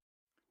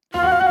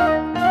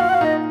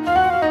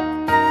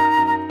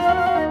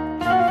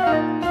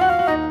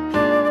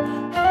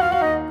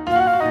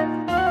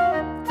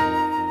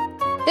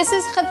This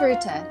is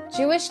Chavruta,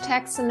 Jewish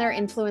Texts and Their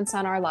Influence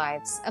on Our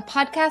Lives, a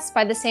podcast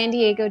by the San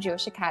Diego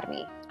Jewish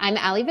Academy. I'm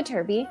Ali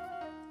Viterbi.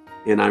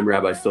 And I'm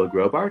Rabbi Phil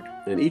Grobart.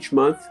 And each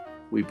month,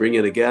 we bring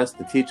in a guest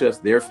to teach us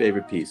their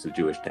favorite piece of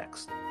Jewish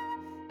text.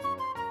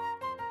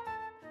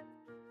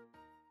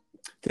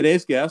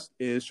 Today's guest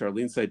is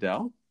Charlene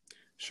Seidel.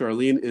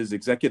 Charlene is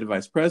Executive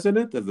Vice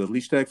President of the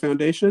Leichtag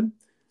Foundation,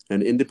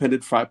 an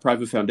independent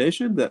private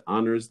foundation that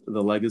honors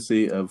the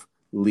legacy of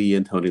Lee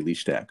and Tony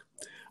Leichtag.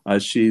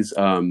 She's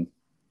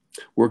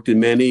worked in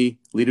many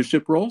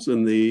leadership roles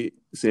in the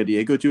San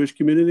Diego Jewish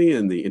community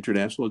and the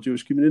international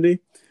Jewish community.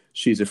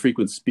 She's a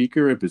frequent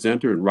speaker and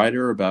presenter and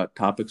writer about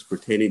topics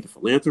pertaining to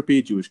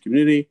philanthropy, Jewish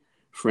community,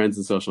 friends,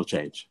 and social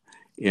change.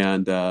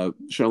 And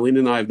Charlene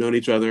and I have known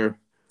each other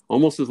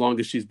almost as long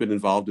as she's been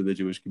involved in the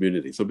Jewish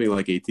community, something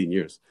like 18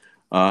 years.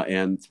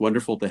 And it's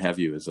wonderful to have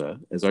you as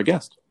our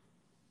guest.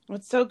 Well,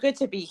 it's so good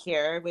to be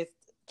here with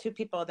two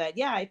people that,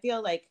 I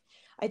feel like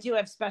I do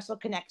have special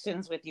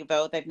connections with you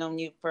both. I've known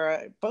you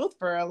for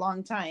a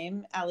long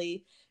time,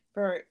 Ali,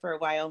 for a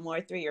while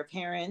more through your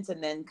parents,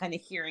 and then kind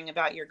of hearing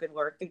about your good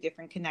work through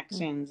different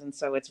connections. And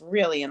so it's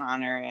really an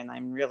honor, and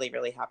I'm really,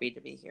 really happy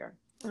to be here.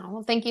 Oh,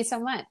 well, thank you so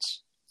much.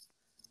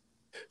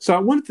 So I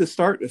wanted to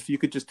start, if you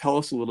could just tell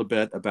us a little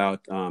bit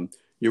about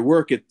your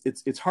work.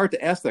 It's hard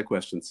to ask that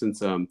question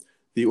since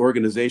the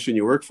organization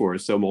you work for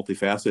is so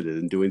multifaceted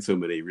and doing so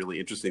many really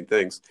interesting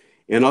things.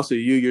 And also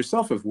you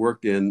yourself have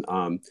worked in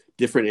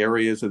different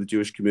areas of the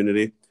Jewish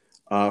community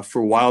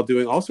for a while,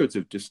 doing all sorts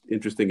of just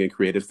interesting and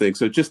creative things.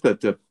 So just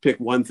to pick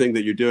one thing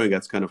that you're doing,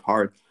 that's kind of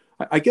hard.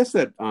 I guess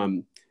that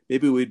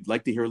maybe we'd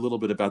like to hear a little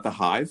bit about the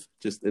Hive,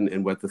 just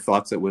and what the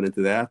thoughts that went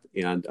into that,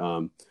 and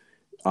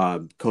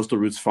Coastal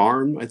Roots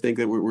Farm. I think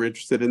that we're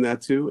interested in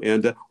that too,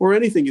 and or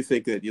anything you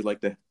think that you'd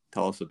like to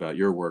tell us about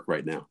your work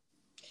right now.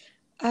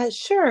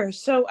 Sure.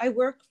 So I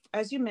work,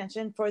 as you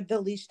mentioned, for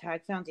the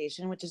Leichtag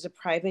Foundation, which is a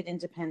private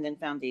independent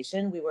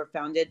foundation. We were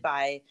founded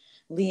by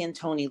Lee and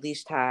Tony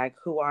Leichtag,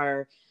 who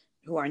are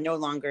no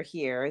longer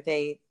here.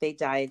 They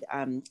died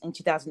in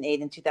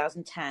 2008 and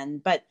 2010,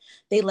 but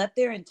they left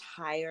their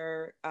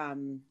entire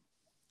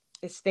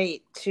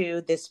estate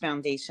to this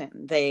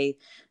foundation. They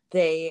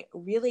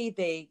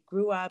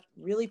grew up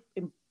really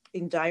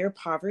in dire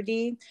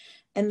poverty,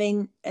 and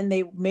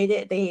they made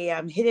it. They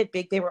hit it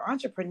big. They were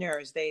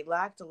entrepreneurs. They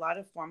lacked a lot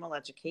of formal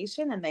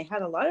education, and they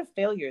had a lot of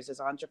failures as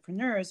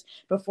entrepreneurs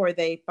before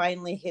they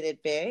finally hit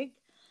it big.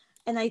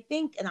 And I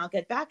think, and I'll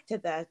get back to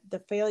the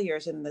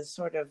failures and the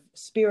sort of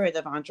spirit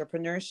of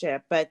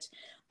entrepreneurship, but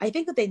I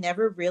think that they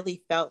never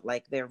really felt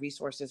like their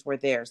resources were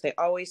theirs. They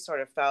always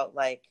sort of felt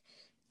like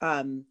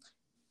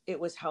it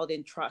was held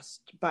in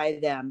trust by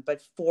them,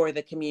 but for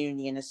the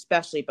community, and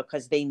especially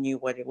because they knew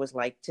what it was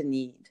like to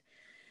need.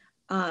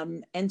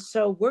 And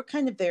so we're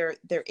kind of their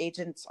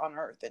agents on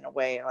earth in a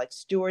way, like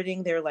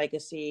stewarding their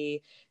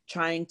legacy,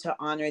 trying to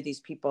honor these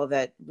people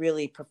that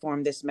really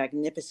perform this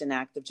magnificent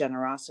act of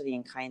generosity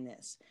and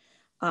kindness.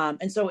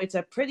 And so it's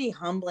a pretty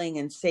humbling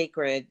and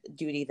sacred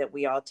duty that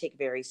we all take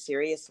very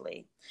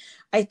seriously.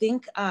 I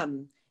think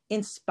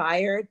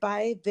inspired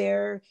by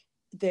their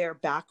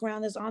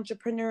background as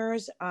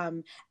entrepreneurs,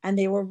 and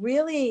they were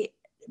really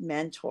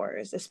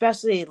mentors,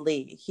 especially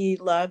Lee. He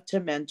loved to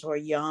mentor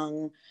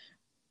young,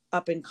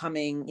 up and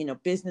coming,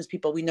 business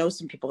people. We know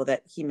some people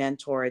that he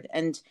mentored.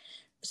 And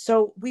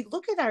so we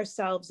look at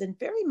ourselves in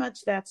very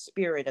much that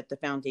spirit at the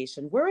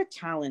foundation. We're a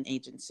talent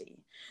agency.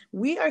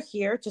 We are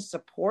here to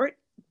support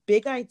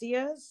big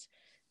ideas,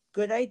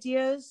 good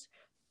ideas,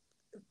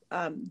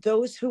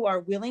 those who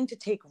are willing to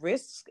take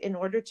risks in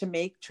order to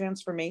make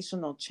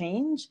transformational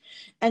change.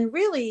 And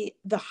really,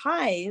 the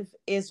Hive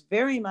is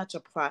very much a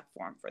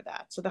platform for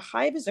that. So the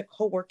Hive is a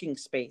co-working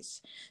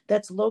space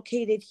that's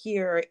located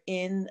here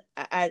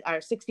at our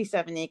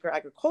 67-acre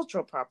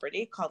agricultural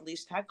property called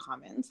Leichtag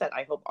Commons, that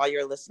I hope all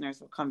your listeners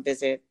will come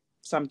visit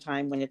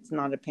sometime when it's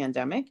not a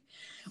pandemic,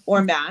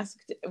 or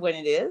masked when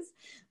it is.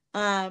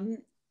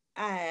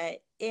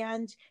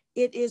 And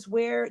it is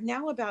where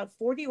now about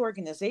 40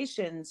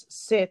 organizations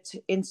sit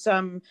in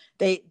some,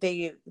 they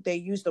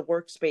use the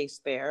workspace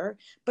there.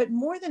 But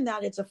more than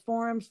that, it's a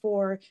forum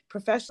for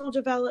professional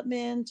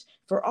development,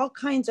 for all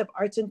kinds of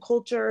arts and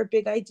culture,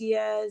 big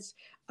ideas.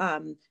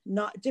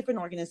 Not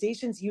different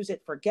organizations use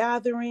it for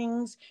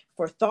gatherings,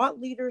 for thought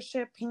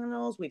leadership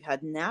panels. We've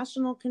had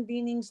national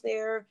convenings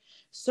there.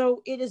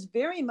 So it is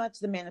very much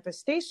the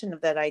manifestation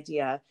of that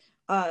idea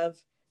of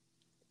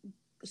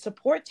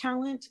support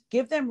talent,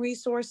 give them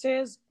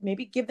resources,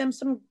 maybe give them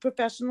some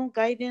professional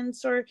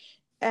guidance,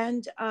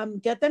 and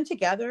get them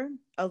together,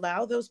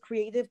 allow those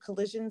creative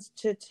collisions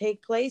to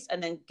take place,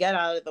 and then get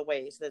out of the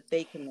way so that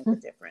they can make a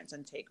difference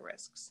and take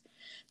risks.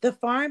 The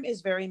farm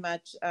is very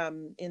much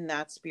in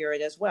that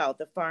spirit as well.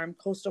 The farm,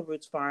 Coastal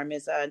Roots Farm,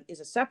 is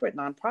a separate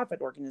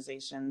nonprofit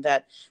organization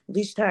that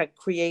Leichtag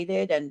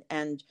created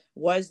and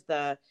was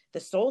the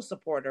sole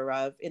supporter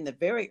of in the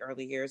very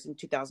early years in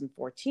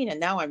 2014. And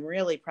now I'm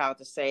really proud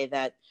to say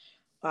that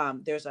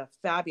there's a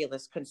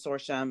fabulous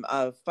consortium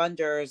of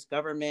funders,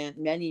 government,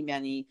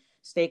 many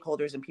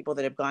stakeholders and people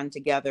that have gone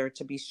together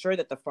to be sure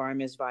that the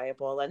farm is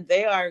viable. And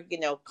they are,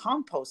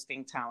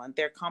 composting talent.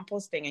 They're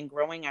composting and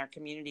growing our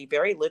community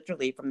very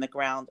literally from the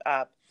ground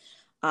up.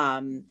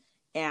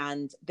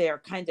 And they're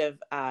kind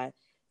of at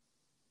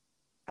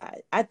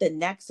the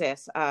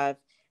nexus of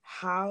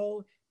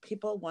how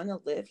people want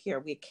to live here.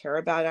 We care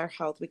about our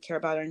health. We care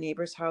about our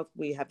neighbors' health.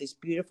 We have this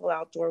beautiful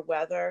outdoor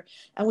weather,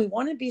 and we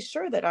want to be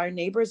sure that our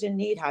neighbors in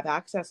need have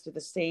access to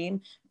the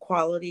same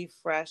quality,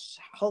 fresh,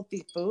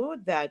 healthy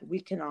food that we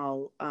can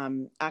all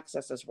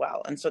access as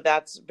well. And so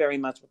that's very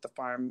much what the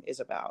farm is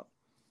about.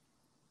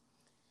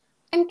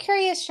 I'm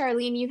curious,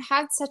 Charlene, you've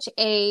had such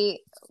a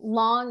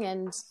long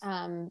and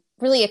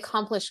really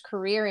accomplished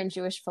career in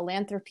Jewish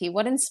philanthropy.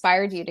 What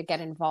inspired you to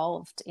get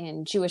involved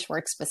in Jewish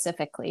work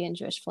specifically, in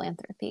Jewish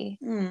philanthropy?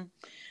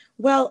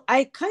 Well,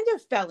 I kind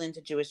of fell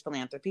into Jewish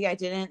philanthropy. I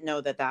didn't know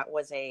that that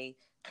was a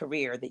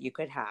career that you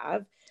could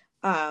have.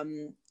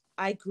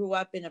 I grew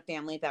up in a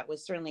family that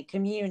was certainly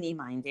community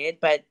minded,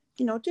 but,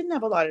 didn't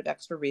have a lot of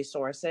extra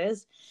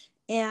resources.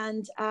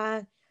 And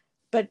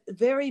but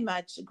very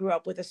much grew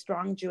up with a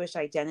strong Jewish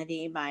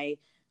identity. I'm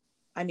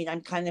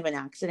kind of an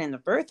accident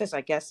of birth, as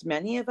I guess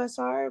many of us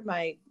are.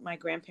 My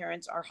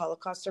grandparents are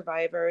Holocaust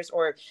survivors,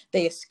 or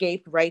they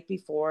escaped right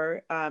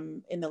before,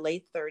 in the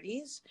late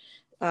 30s,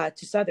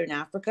 to Southern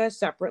Africa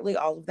separately.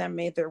 All of them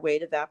made their way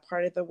to that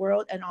part of the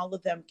world, and all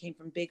of them came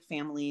from big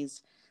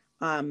families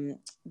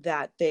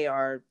that they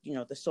are,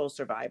 the sole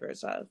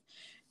survivors of.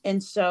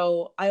 And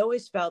so I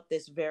always felt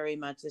this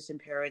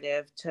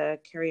imperative to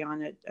carry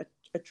on a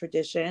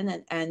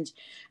tradition, and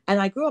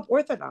I grew up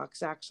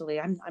Orthodox. Actually,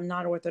 I'm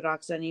not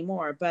Orthodox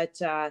anymore, but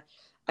I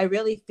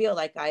really feel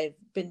like I've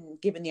been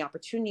given the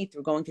opportunity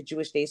through going to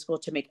Jewish day school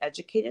to make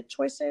educated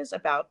choices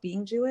about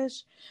being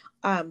Jewish.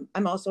 I'm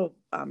also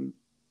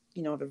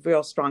have a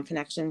real strong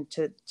connection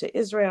to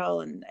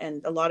Israel,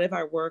 and a lot of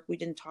our work, we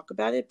didn't talk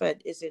about it,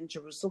 but is in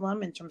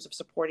Jerusalem in terms of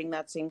supporting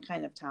that same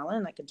kind of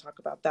talent. I can talk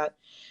about that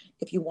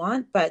if you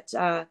want, but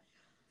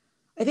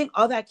I think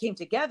all that came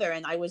together,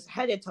 and I was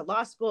headed to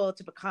law school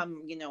to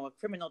become, a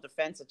criminal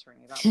defense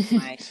attorney. That was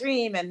my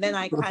dream. And then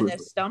I kind of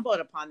stumbled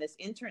upon this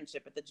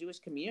internship at the Jewish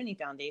Community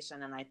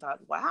Foundation. And I thought,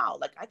 wow,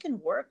 I can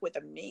work with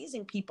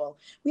amazing people.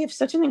 We have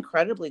such an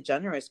incredibly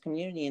generous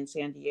community in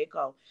San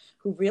Diego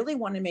who really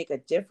want to make a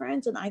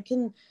difference. And I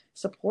can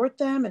support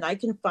them, and I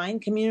can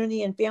find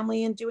community and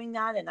family in doing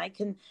that. And I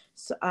can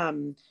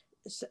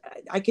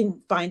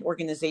find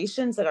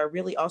organizations that are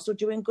really also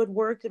doing good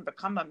work and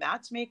become a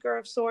matchmaker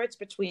of sorts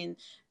between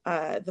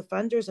the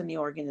funders and the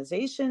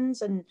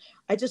organizations. And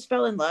I just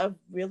fell in love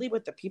really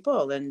with the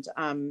people, and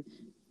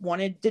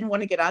didn't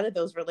want to get out of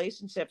those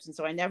relationships. And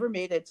so I never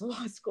made it to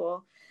law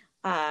school.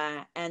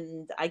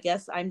 And I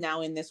guess I'm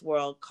now in this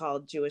world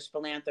called Jewish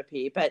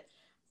philanthropy. But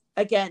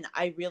again,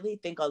 I really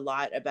think a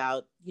lot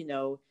about,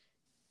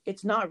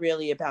 it's not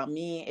really about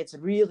me. It's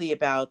really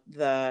about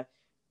the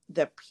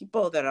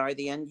people that are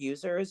the end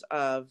users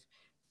of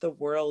the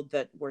world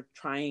that we're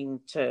trying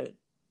to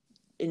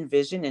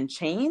envision and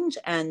change.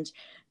 And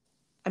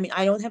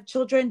I don't have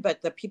children,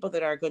 but the people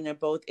that are going to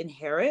both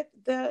inherit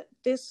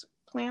this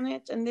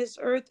planet and this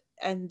earth,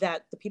 and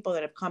that the people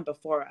that have come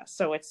before us.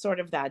 So it's sort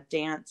of that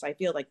dance. I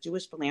feel like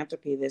Jewish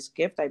philanthropy, this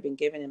gift I've been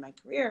given in my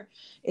career,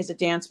 is a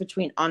dance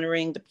between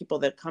honoring the people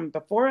that come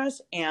before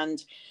us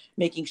and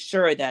making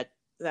sure that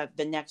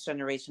the next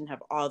generation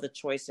have all the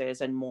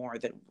choices and more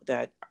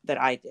that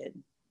I did.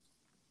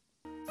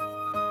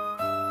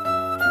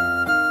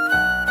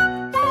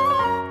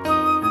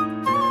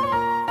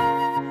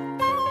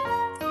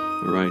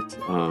 All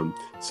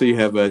right. So you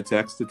have a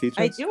text to teach us?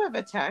 I do have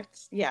a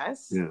text,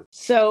 yes. Yeah.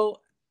 So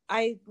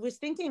I was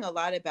thinking a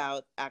lot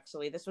about,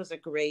 actually, this was a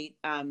great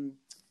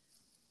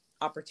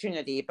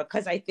opportunity,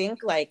 because I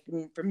think,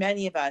 for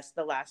many of us,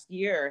 the last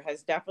year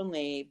has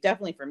definitely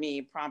for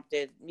me,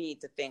 prompted me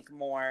to think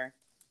more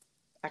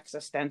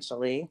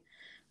existentially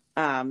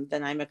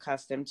than I'm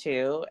accustomed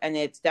to. And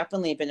it's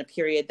definitely been a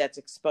period that's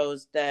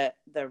exposed the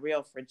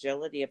real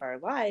fragility of our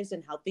lives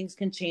and how things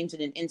can change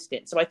in an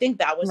instant. So I think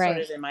that was sort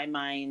of in my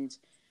mind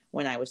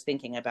when I was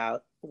thinking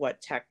about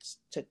what text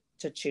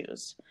to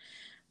choose.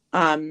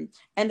 And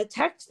the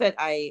text that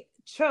I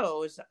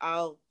chose,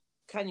 I'll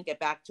kind of get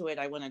back to it.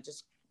 I want to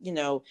just,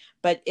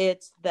 but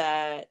it's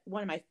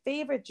one of my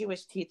favorite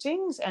Jewish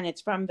teachings, and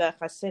it's from the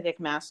Hasidic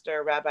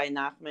master, Rabbi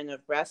Nachman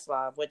of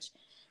Breslov,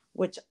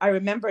 which I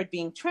remembered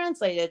being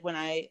translated when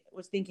I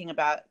was thinking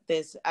about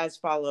this as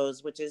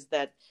follows, which is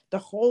that the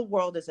whole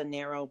world is a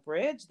narrow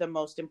bridge. The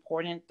most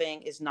important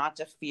thing is not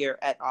to fear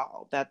at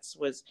all.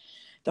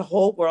 The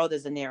whole world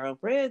is a narrow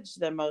bridge.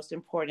 The most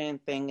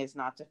important thing is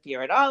not to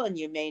fear at all. And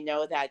you may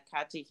know that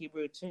Kati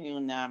Hebrew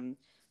tune,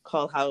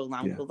 Kol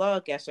Ha'olam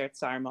Kulo, Gesher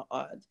Tsar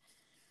Ma'od.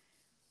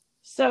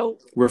 So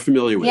we're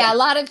familiar with it. A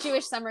lot of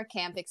Jewish summer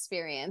camp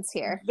experience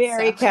here.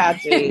 Very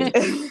catchy.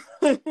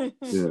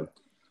 Yeah.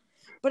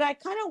 But I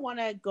kind of want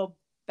to go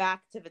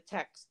back to the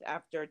text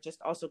after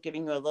just also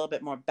giving you a little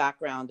bit more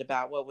background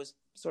about what was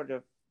sort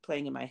of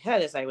playing in my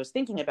head as I was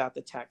thinking about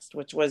the text,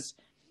 which was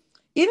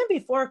even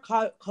before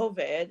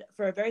COVID,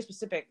 for a very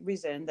specific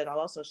reason that I'll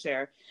also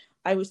share.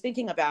 I was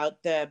thinking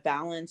about the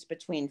balance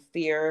between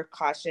fear,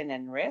 caution,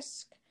 and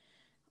risk,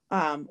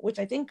 which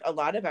I think a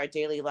lot of our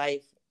daily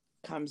life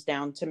comes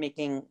down to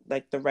making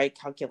like the right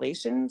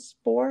calculations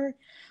for.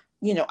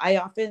 I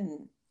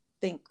often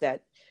think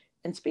that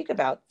and speak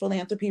about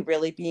philanthropy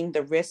really being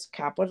the risk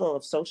capital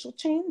of social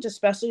change,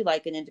 especially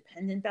like an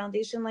independent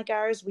foundation like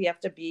ours. We have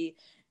to be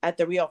at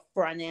the real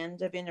front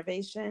end of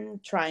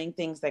innovation, trying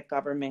things that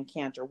government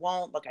can't or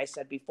won't. Like I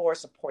said before,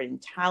 supporting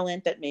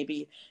talent that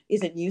maybe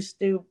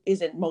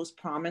isn't most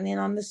prominent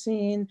on the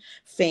scene,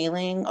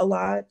 failing a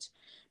lot.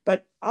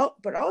 But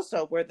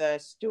also we're the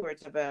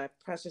stewards of a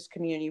precious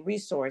community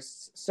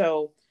resource.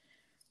 So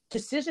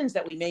decisions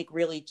that we make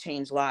really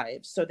change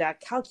lives. So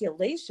that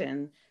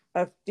calculation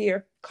of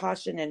fear,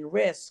 caution, and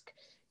risk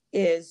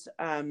is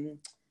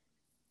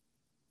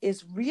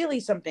really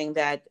something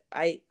that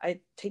I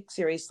take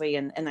seriously.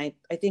 And I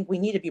think we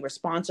need to be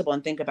responsible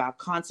and think about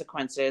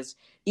consequences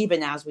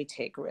even as we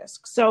take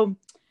risks. So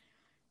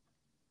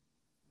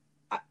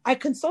I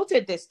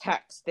consulted this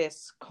text,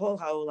 this Kol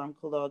Ha'olam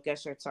Kulo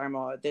Gesher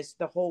Tzarmo,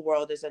 the whole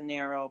world is a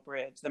narrow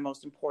bridge. The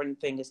most important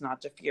thing is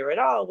not to fear at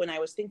all. When I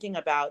was thinking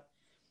about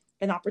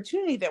an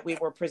opportunity that we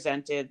were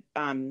presented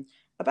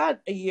about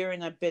a year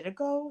and a bit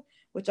ago,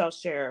 which I'll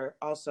share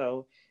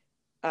also,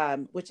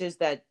 which is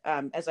that,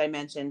 as I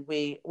mentioned,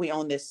 we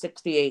own this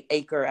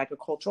 68-acre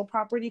agricultural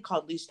property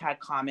called Leashtag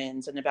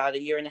Commons. And about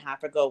a year and a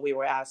half ago, we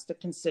were asked to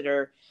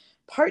consider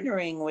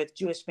partnering with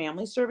Jewish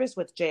Family Service,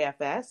 with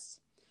JFS,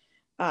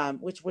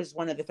 which was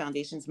one of the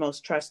foundation's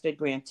most trusted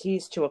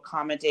grantees, to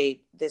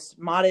accommodate this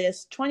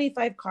modest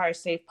 25-car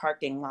safe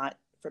parking lot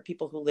for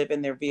people who live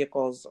in their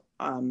vehicles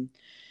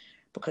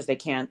because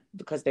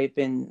they've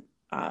been,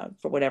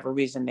 for whatever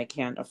reason, they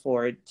can't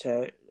afford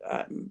to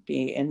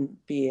be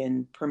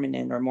in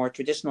permanent or more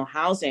traditional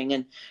housing.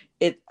 And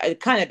it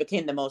kind of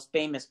became the most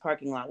famous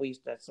parking lot. We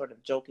used to sort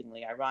of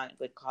jokingly,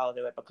 ironically call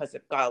it because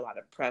it got a lot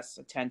of press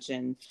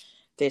attention,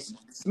 this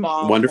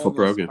small wonderful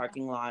program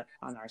parking lot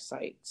on our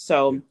site.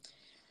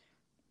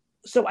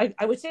 So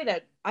I would say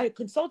that I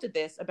consulted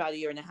this about a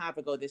year and a half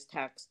ago, this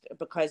text,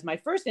 because my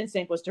first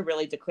instinct was to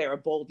really declare a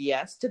bold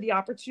yes to the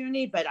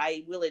opportunity. But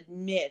I will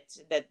admit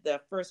that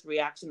the first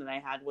reaction that I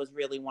had was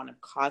really one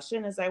of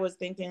caution as I was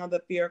thinking of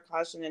the fear,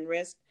 caution, and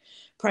risk,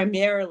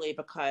 primarily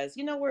because,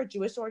 we're a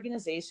Jewish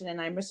organization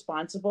and I'm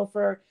responsible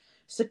for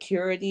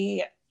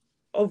security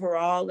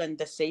overall and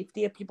the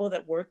safety of people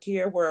that work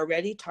here. We're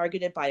already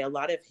targeted by a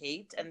lot of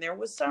hate, and there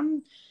was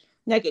some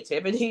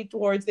negativity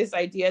towards this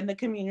idea in the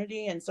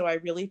community. And so I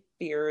really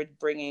feared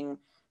bringing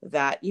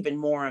that, even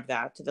more of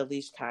that, to the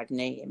Leashtag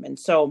name. And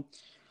so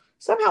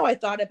somehow I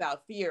thought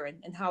about fear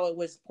and how it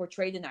was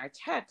portrayed in our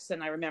text.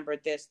 And I remembered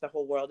this: the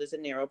whole world is a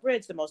narrow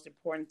bridge. The most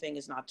important thing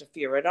is not to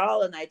fear at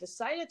all. And I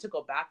decided to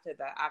go back to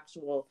the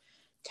actual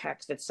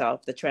text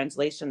itself, the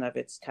translation of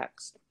its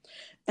text.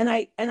 And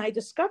I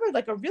discovered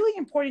like a really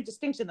important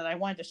distinction that I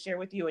wanted to share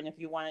with you. And if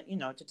you want,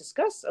 to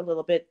discuss a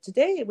little bit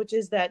today, which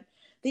is that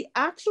the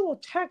actual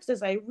text,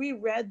 as I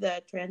reread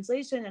the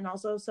translation and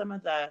also some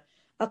of the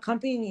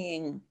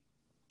accompanying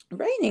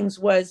writings,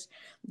 was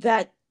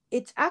that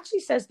it actually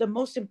says the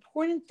most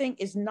important thing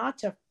is not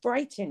to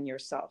frighten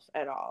yourself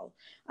at all.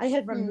 I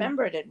had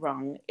remembered it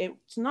wrong.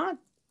 It's not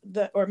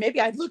or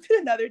maybe I looked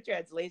at another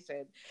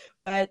translation,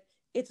 but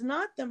it's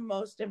not the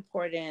most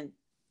important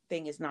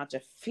thing is not to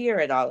fear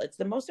at all. It's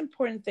the most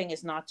important thing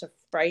is not to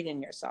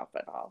frighten yourself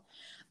at all.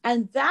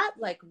 And that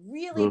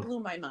really blew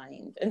my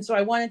mind. And so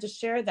I wanted to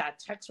share that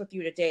text with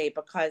you today,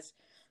 because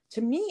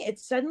to me, it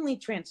suddenly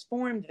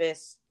transformed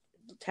this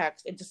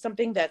text into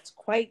something that's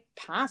quite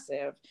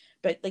passive,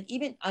 but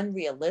even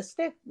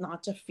unrealistic,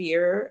 not to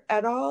fear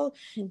at all,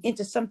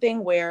 into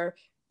something where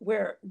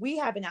we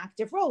have an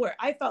active role, where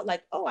I felt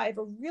like, I have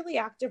a really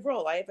active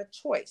role. I have a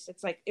choice.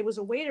 It's like, it was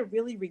a way to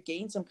really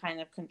regain some kind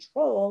of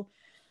control.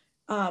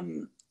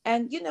 And,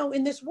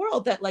 in this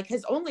world that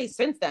has only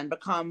since then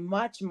become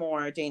much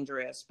more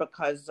dangerous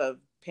because of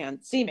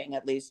seeming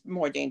at least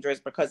more dangerous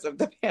because of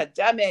the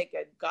pandemic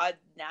and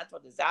natural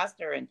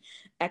disaster and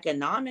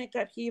economic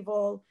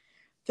upheaval.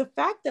 The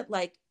fact that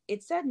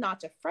it said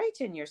not to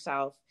frighten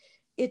yourself,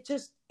 it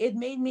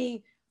made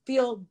me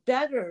feel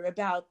better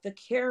about the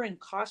care and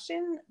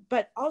caution,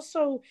 but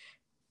also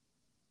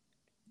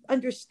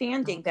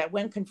understanding that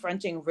when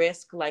confronting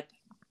risk,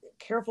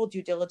 careful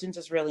due diligence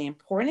is really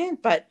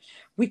important, but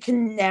we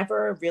can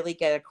never really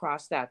get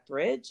across that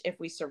bridge if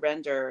we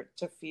surrender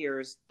to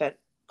fears that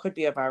could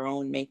be of our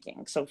own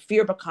making. So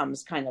fear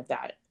becomes kind of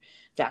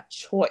that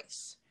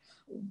choice,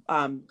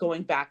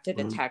 going back to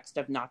the text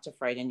of not to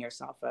frighten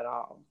yourself at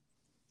all.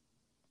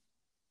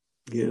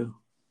 Yeah.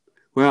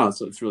 Wow.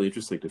 So it's really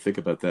interesting to think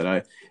about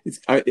that.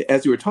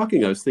 As you were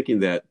talking, I was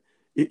thinking that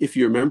if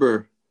you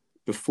remember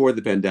before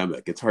the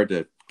pandemic, it's hard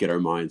to get our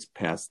minds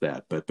past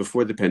that, but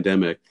before the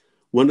pandemic,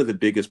 one of the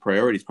biggest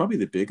priorities, probably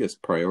the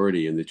biggest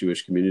priority in the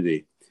Jewish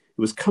community, it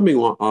was coming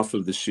off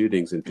of the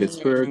shootings in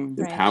Pittsburgh and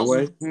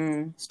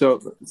Poway.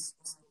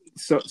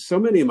 So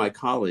many of my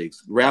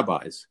colleagues,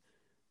 rabbis,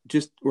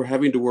 just were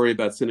having to worry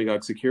about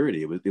synagogue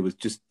security. It was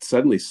just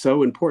suddenly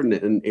so important,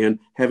 and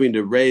having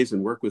to raise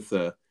and work with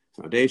the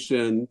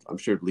foundation, I'm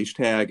sure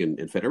Leishtag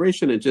and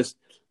Federation, and just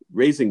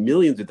raising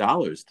millions of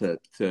dollars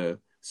to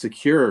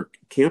secure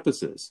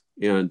campuses.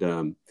 And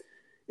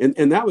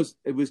that was,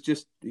 it was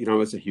just, it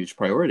was a huge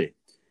priority.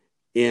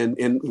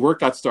 And work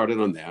got started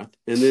on that.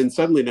 And then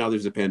suddenly now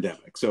there's a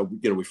pandemic. So,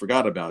 we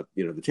forgot about,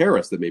 the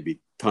terrorists that maybe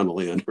tunnel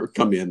in or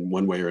come in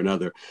one way or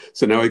another.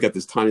 So now we got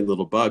this tiny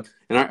little bug.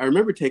 And I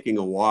remember taking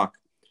a walk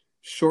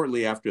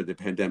shortly after the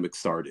pandemic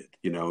started,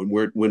 and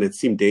when it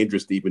seemed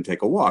dangerous to even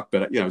take a walk.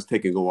 But, I was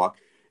taking a walk,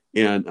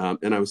 and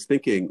I was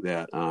thinking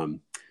that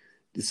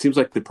it seems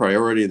like the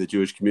priority of the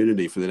Jewish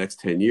community for the next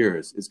 10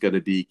 years is going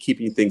to be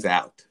keeping things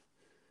out,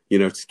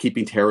 it's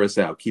keeping terrorists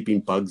out, keeping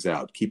bugs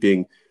out,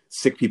 keeping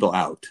sick people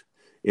out.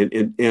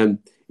 And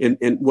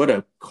what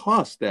a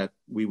cost that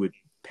we would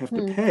have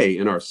to pay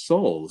in our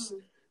souls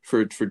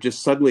for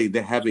just suddenly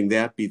having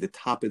that be the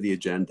top of the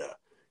agenda,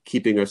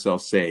 keeping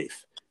ourselves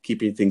safe,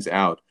 keeping things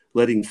out,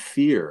 letting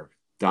fear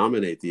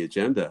dominate the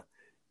agenda.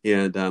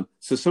 And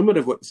so so much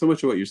of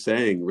what you're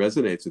saying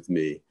resonates with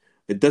me.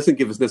 It doesn't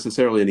give us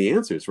necessarily any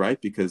answers,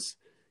 right? Because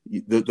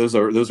those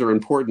are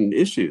important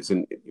issues,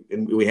 and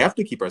we have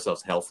to keep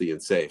ourselves healthy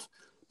and safe.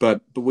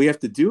 But we have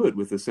to do it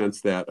with the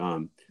sense that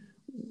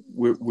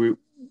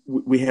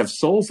we have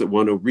souls that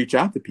want to reach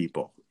out to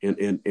people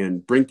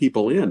and bring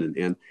people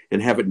in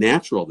and have it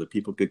natural that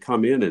people could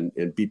come in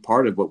and be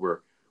part of what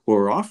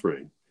we're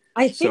offering.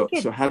 So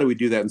how do we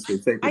do that and stay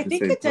safe? I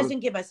think it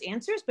doesn't give us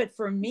answers, but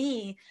for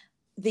me,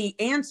 the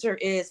answer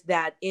is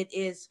that it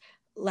is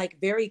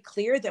like very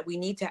clear that we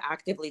need to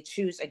actively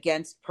choose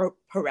against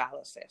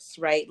paralysis,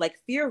 right? Like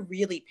fear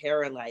really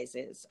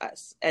paralyzes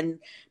us.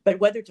 But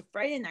whether to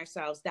frighten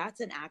ourselves,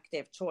 that's an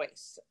active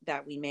choice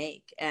that we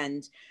make.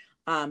 And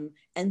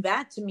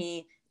that to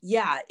me,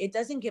 yeah, it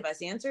doesn't give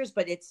us answers,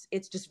 but it's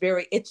just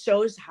it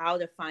shows how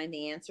to find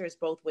the answers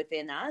both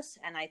within us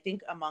and I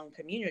think among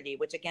community,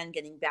 which again,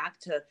 getting back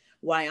to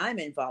why I'm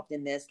involved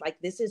in this,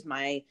 like this is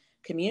my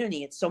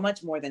community. It's so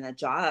much more than a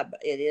job.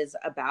 It is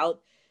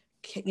about,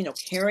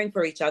 caring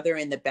for each other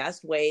in the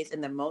best ways, in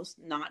the most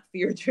not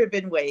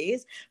fear-driven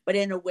ways, but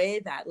in a way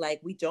that like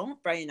we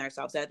don't frighten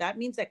ourselves out. That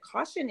means that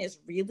caution is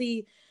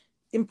really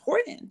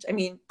important. I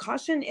mean,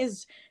 caution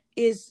is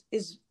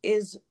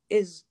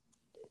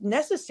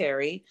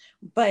necessary,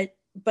 but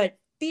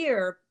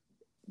fear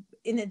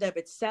in and of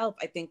itself,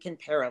 I think, can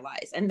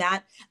paralyze. And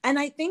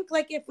I think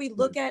like if we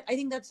look at, I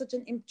think that's such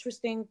an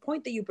interesting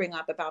point that you bring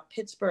up about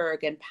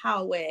Pittsburgh and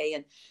Poway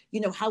and,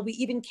 how we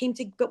even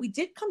but we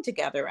did come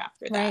together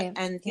after that.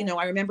 Right. And,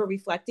 I remember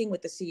reflecting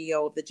with the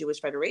CEO of the Jewish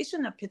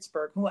Federation of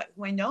Pittsburgh, who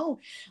I know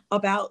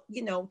about,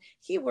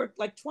 he worked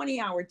like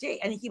 20-hour day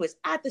and he was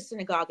at the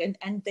synagogue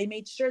and they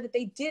made sure that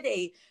they did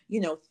a,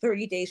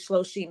 30-day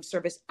shloshim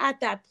service at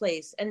that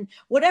place. And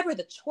whatever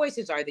the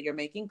choices are that you're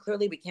making,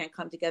 clearly we can't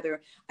come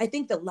together. I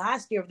think the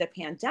last year of the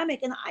pandemic,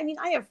 and I mean,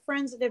 I have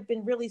friends that have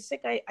been really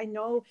sick. I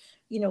know,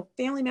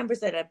 family members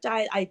that have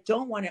died. I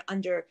don't want to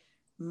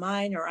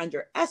undermine or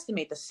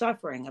underestimate the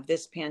suffering of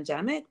this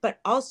pandemic, but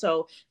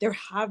also there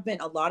have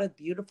been a lot of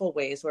beautiful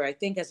ways where I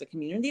think as a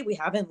community, we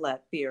haven't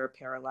let fear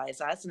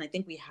paralyze us. And I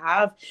think we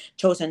have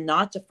chosen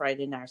not to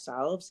frighten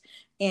ourselves.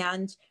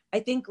 And I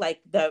think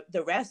like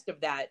the rest of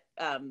that,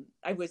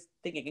 I was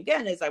thinking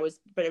again,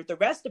 but the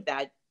rest of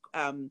that,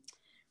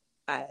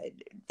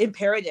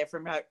 imperative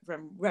from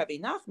Rabbi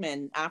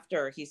Nachman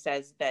after he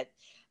says that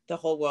the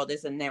whole world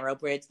is a narrow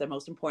bridge, the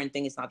most important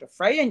thing is not to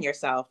frighten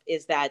yourself,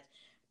 is that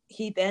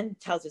he then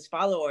tells his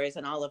followers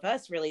and all of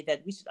us really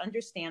that we should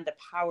understand the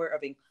power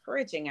of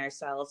encouraging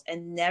ourselves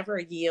and never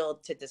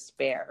yield to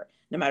despair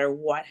no matter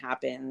what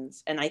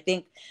happens. And I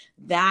think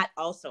that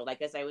also,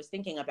 like as I was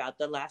thinking about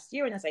the last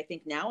year and as I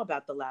think now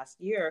about the last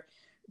year,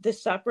 the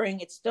suffering,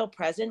 it's still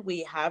present.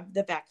 We have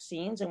the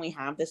vaccines and we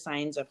have the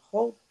signs of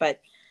hope,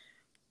 but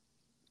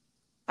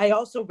I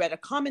also read a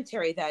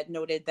commentary that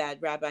noted that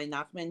Rabbi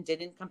Nachman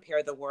didn't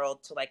compare the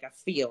world to like a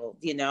field,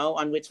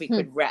 on which we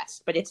could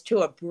rest, but it's to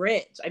a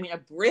bridge. I mean, a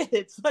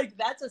bridge, like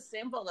that's a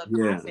symbol of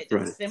passage.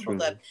 It's a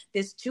symbol of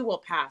this too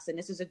will pass. And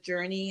this is a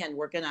journey and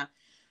we're going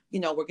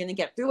to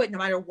get through it no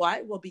matter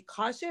what. We'll be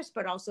cautious,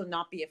 but also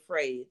not be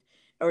afraid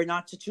or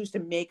not to choose to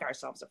make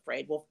ourselves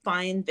afraid. We'll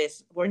find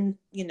this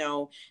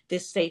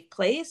safe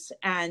place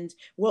and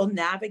we'll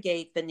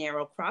navigate the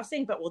narrow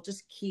crossing, but we'll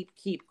just keep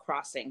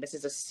crossing. This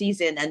is a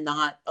season and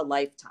not a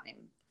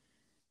lifetime.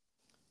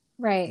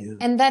 Right. Yeah.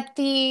 And that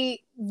the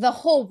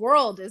whole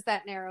world is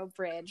that narrow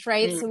bridge,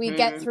 right? Mm-hmm. So we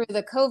get through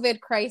the COVID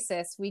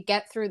crisis, we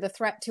get through the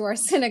threat to our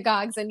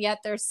synagogues, and yet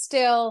there's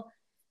still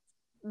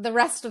the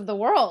rest of the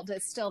world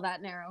is still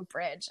that narrow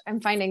bridge.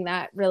 I'm finding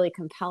that really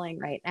compelling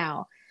right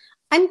now.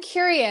 I'm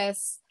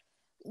curious,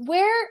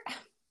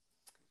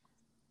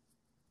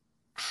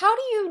 how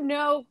do you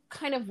know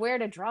kind of where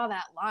to draw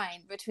that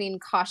line between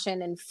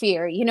caution and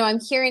fear? I'm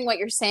hearing what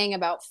you're saying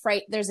about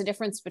fright. There's a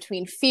difference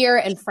between fear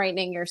and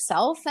frightening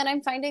yourself, and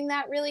I'm finding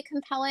that really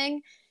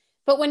compelling.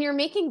 But when you're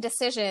making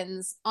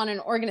decisions on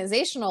an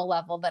organizational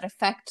level that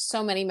affect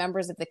so many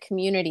members of the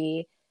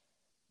community,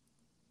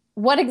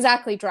 what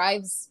exactly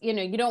drives,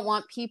 you don't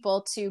want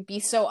people to be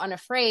so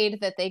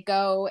unafraid that they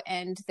go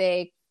and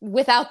they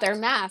without their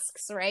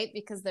masks, right?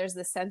 Because there's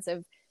this sense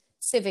of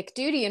civic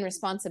duty and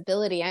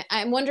responsibility.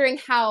 I'm wondering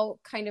how,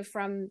 kind of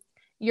from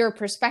your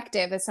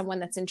perspective as someone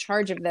that's in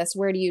charge of this,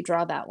 where do you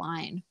draw that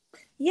line?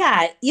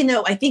 Yeah,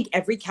 I think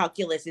every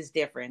calculus is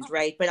different,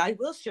 right? But I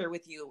will share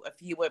with you a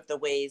few of the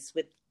ways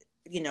with,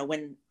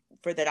 when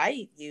for that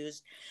I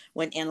used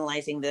when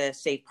analyzing the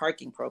safe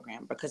parking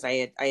program, because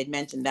I had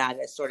mentioned that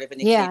as sort of an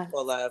Yeah.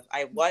 example of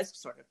I was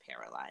sort of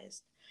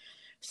paralyzed.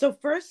 So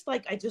first,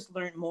 like I just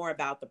learned more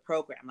about the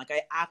program. Like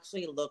I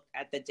actually looked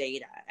at the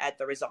data, at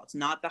the results,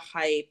 not the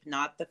hype,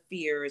 not the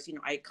fears.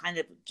 I kind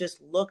of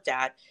just looked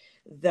at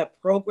the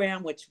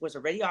program, which was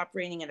already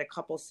operating at a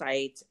couple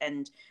sites,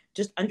 and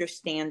just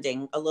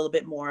understanding a little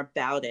bit more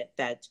about it,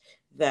 that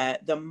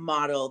the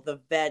model, the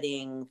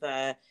vetting,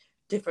 the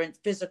different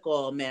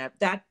physical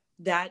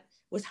that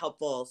was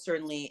helpful,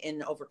 certainly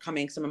in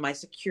overcoming some of my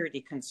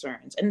security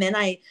concerns. And then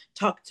I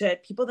talked to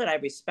people that I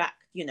respect,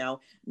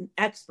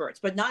 experts,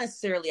 but not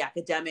necessarily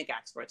academic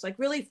experts, like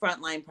really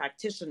frontline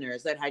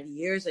practitioners that had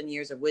years and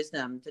years of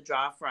wisdom to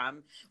draw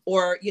from,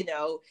 or,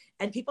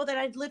 and people that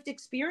had lived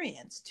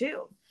experience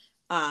too.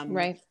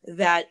 Right.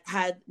 That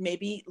had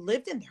maybe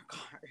lived in their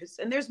cars.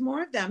 And there's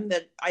more of them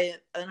than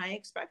I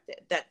expected,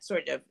 that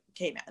sort of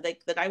came out,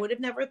 like that I would have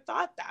never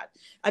thought that.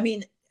 I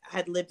mean,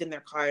 had lived in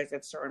their cars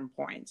at certain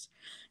points.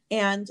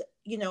 And,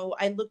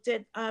 I looked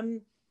at,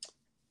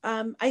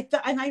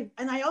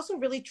 I also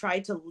really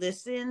tried to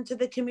listen to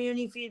the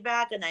community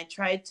feedback, and I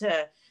tried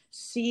to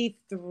see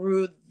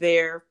through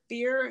their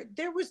fear.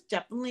 There's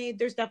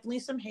definitely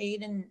some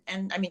hate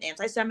and I mean,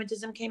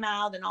 anti-Semitism came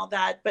out and all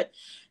that, but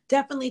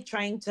definitely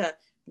trying to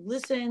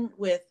listen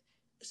with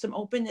some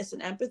openness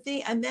and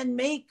empathy, and then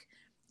make,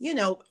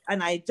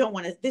 and I don't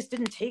want to, this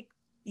didn't take,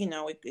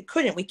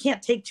 we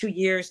can't take 2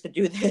 years to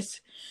do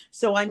this.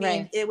 So, I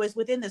mean, Right. It was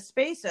within the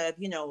space of,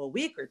 a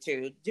week or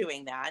two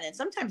doing that. And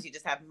sometimes you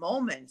just have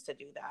moments to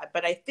do that.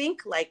 But I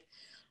think like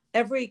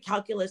every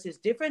calculus is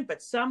different,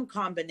 but some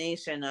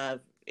combination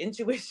of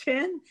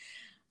intuition,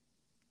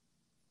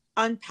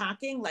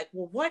 unpacking, like,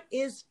 well, what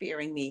is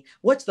fearing me?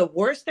 What's the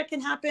worst that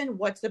can happen?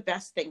 What's the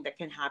best thing that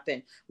can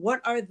happen?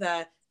 What are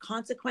the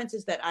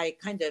consequences that I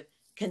kind of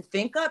can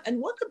think of, and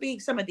what could be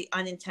some of the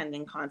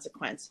unintended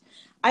consequence?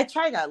 I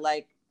try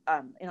to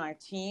in our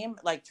team,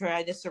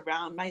 try to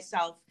surround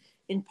myself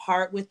in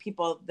part with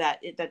people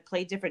that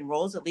play different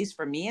roles, at least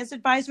for me as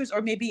advisors,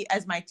 or maybe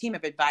as my team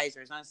of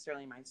advisors, not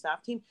necessarily my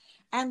staff team,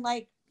 and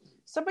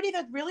somebody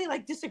that really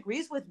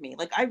disagrees with me,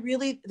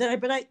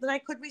 that I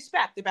could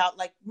respect about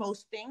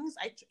most things.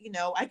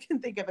 I can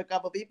think of a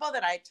couple of people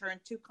that I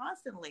turn to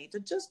constantly to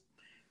just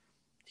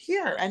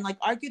hear and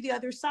argue the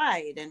other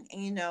side, and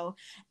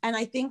and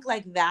I think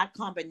that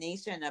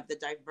combination of the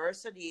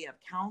diversity of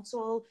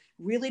counsel,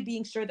 really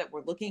being sure that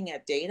we're looking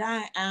at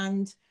data,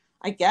 and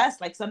I guess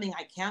something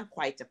I can't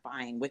quite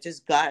define, which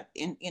is gut,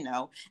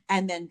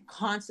 and then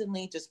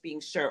constantly just being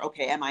sure,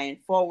 okay, am I in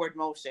forward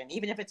motion,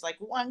 even if it's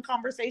one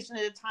conversation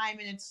at a time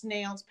and it's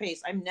snail's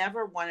pace. I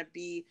never want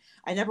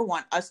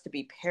us to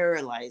be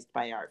paralyzed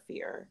by our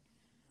fear,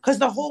 because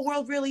the whole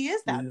world really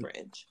is that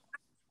bridge.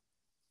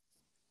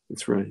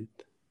 That's right.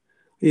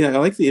 Yeah, I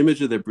like the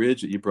image of the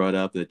bridge that you brought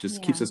up that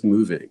just keeps us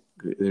moving.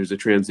 There's a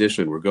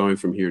transition. We're going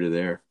from here to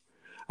there.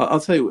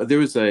 I'll tell you, there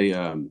was a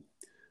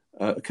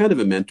kind of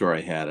a mentor I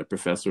had, a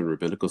professor in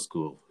rabbinical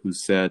school, who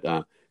said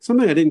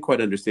something I didn't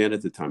quite understand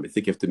at the time. I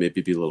think you have to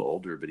maybe be a little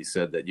older, but he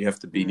said that you have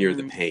to be near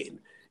the pain.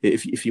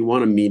 If you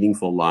want a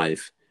meaningful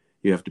life,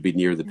 you have to be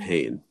near the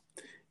pain.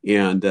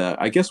 And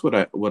I guess what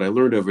I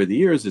learned over the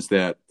years is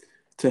that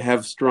to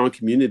have strong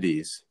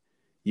communities,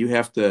 you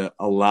have to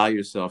allow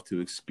yourself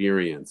to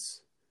experience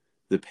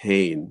the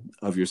pain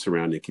of your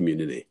surrounding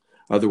community.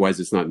 Otherwise,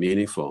 it's not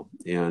meaningful.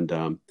 And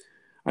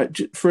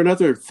for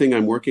another thing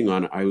I'm working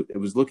on, I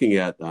was looking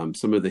at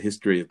some of the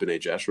history of B'nai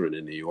Jeshurun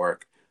in New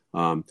York.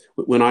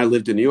 When I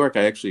lived in New York,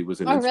 I actually was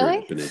an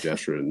intern at B'nai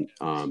Jeshurun.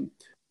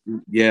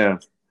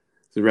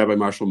 So Rabbi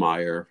Marshall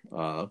Meyer,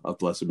 of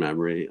blessed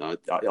memory,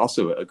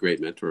 also a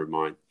great mentor of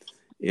mine.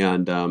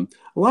 And a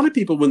lot of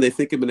people, when they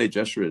think of B'nai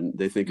Jeshurun,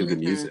 they think of the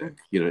music,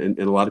 and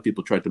a lot of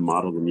people tried to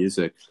model the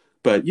music.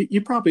 But you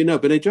probably know,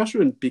 B'nai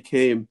Jeshurun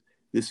became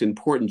this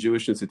important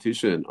Jewish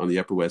institution on the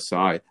Upper West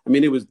Side. I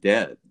mean, it was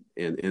dead.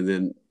 And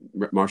then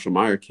Marshall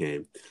Meyer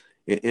came,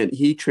 and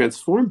he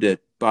transformed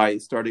it by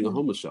starting a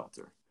homeless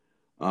shelter.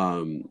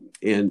 And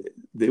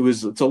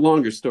it's a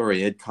longer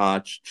story. Ed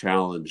Koch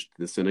challenged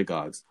the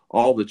synagogues.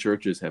 All the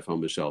churches have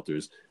homeless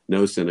shelters.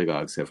 No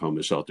synagogues have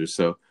homeless shelters.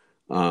 So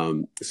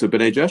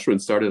B'nai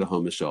Jeshurun started a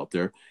homeless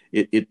shelter.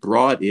 It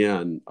brought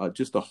in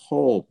just a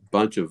whole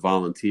bunch of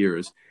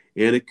volunteers,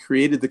 and it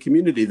created the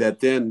community that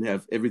then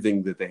have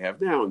everything that they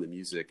have now, and the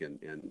music and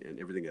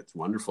everything that's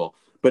wonderful.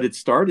 But it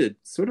started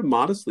sort of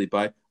modestly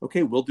by,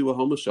 okay, we'll do a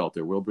homeless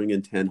shelter. We'll bring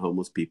in 10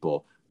 homeless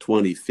people,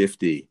 20,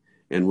 50,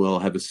 and we'll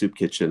have a soup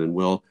kitchen, and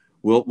we'll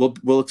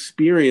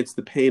experience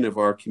the pain of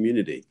our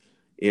community.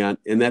 And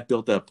that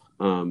built up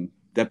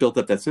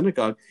that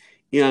synagogue.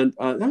 And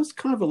that was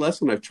kind of a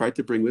lesson I've tried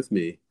to bring with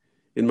me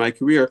in my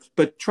career.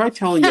 But try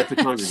telling that to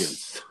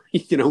congregants,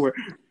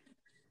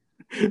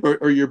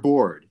 or you're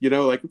bored.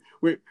 Like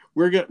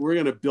we're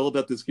gonna build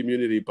up this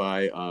community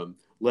by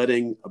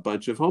letting a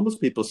bunch of homeless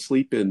people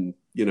sleep in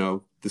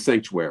the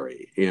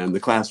sanctuary and the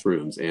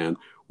classrooms, and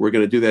we're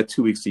going to do that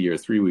 2 weeks a year,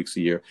 3 weeks a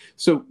year.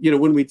 So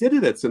when we did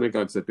it at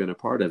synagogues I've been a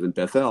part of in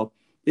Bethel,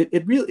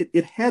 it really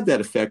had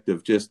that effect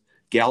of just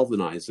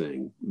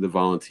galvanizing the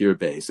volunteer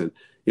base, and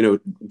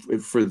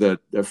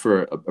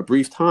for a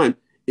brief time,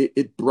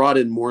 it brought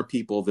in more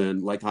people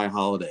than like High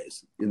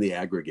Holidays in the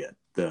aggregate,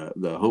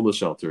 the homeless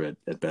shelter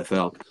at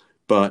Bethel.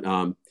 But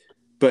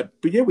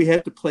yeah, we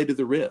had to play to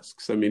the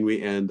risks. I mean, we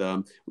had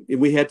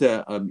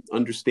to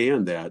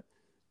understand that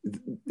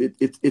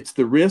it's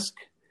the risk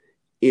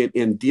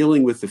in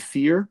dealing with the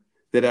fear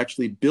that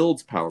actually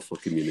builds powerful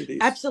communities.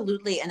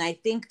 Absolutely. And I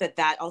think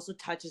that also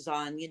touches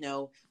on,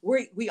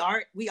 we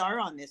are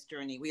on this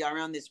journey. We are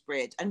on this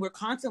bridge, and we're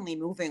constantly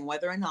moving,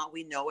 whether or not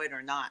we know it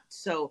or not.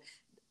 So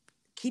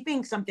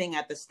keeping something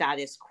at the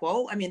status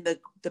quo, I mean,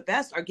 the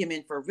best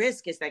argument for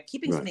risk is that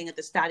keeping something at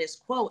the status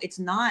quo, it's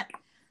not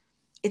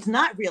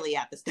really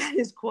at the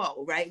status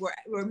quo, right?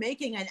 We're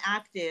making an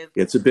active,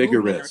 it's a bigger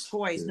risk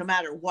or choice, no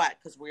matter what,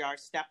 because we are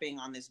stepping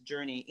on this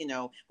journey.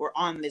 We're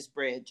on this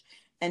bridge,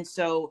 and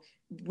so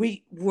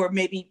we're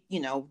maybe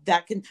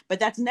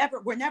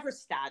we're never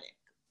static.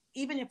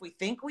 Even if we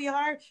think we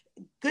are,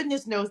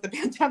 goodness knows the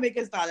pandemic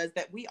has taught us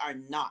that we are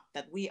not,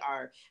 that we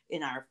are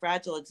in our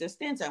fragile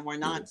existence and we're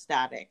not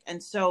static.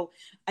 And so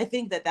I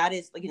think that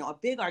is, a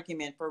big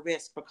argument for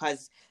risk,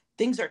 because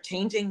things are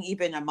changing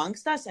even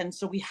amongst us. And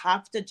so we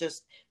have to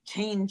just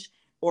change,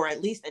 or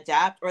at least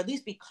adapt, or at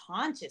least be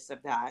conscious of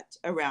that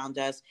around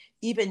us,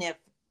 even if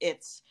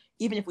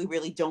we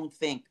really don't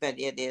think that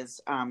it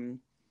is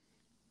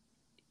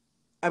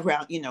around,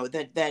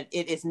 that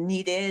it is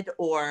needed,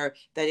 or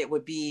that it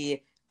would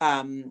be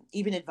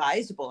even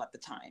advisable at the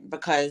time,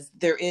 because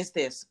there is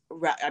this,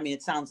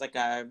 it sounds like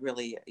a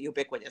really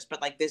ubiquitous, but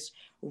like this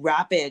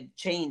rapid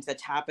change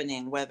that's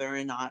happening, whether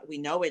or not we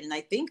know it. And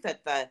I think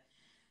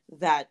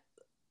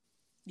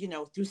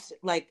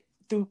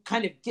through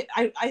kind of,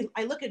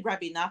 I look at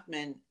Rabbi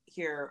Nachman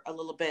here a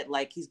little bit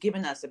like he's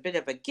given us a bit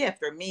of a gift,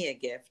 or me a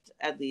gift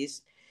at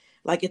least.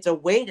 Like it's a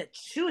way to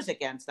choose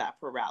against that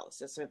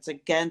paralysis. It's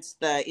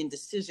against the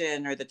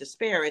indecision or the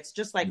despair. It's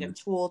just like a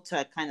tool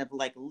to kind of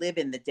like live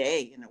in the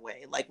day in a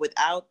way, like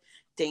without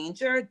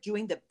danger,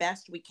 doing the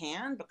best we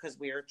can, because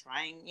we are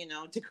trying,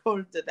 to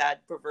go to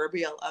that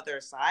proverbial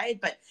other side.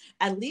 But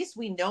at least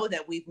we know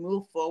that we've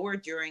moved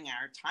forward during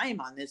our time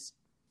on this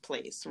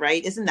place,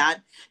 right? Isn't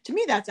that, to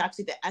me, that's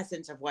actually the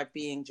essence of what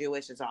being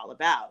Jewish is all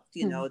about.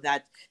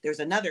 That there's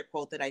another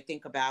quote that I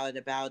think about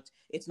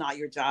it's not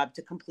your job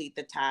to complete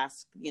the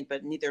task,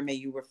 but neither may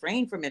you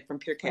refrain from it, from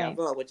Pirkei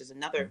Avot, which is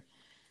another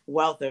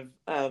wealth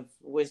of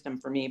wisdom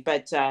for me.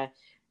 But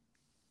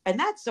and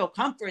that's so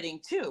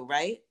comforting too,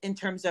 right? In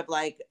terms of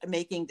like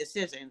making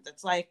decisions,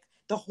 it's like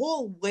the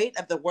whole weight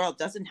of the world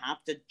doesn't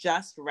have to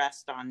just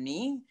rest on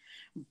me,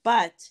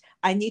 but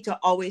I need to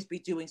always be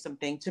doing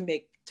something to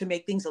make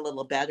things a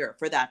little better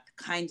for that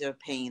kind of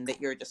pain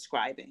that you're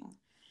describing.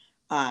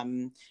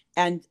 And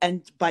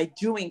by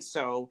doing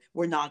so,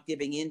 we're not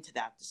giving in to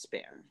that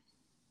despair.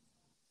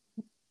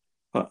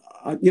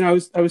 I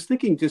was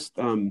thinking just,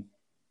 it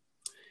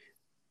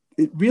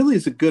really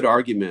is a good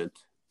argument,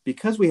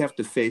 because we have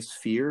to face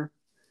fear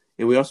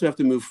and we also have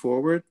to move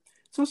forward.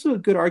 It's also a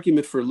good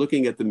argument for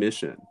looking at the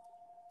mission.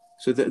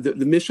 So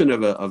the mission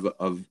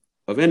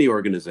of any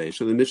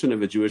organization, the mission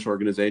of a Jewish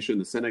organization,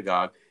 the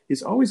synagogue,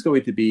 is always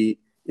going to be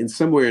in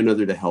some way or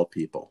another to help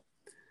people.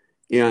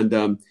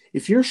 And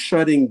if you're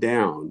shutting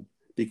down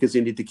because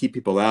you need to keep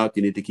people out,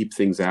 you need to keep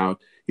things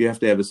out, you have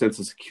to have a sense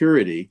of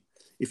security.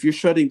 If you're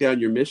shutting down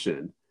your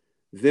mission,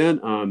 then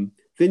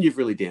you've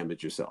really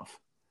damaged yourself.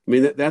 I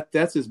mean,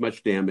 that's as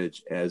much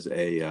damage as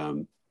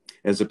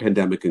a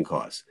pandemic can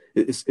cause.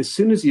 As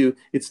soon as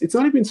it's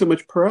not even so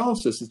much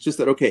paralysis. It's just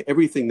that, okay,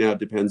 everything now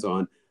depends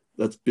on,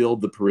 let's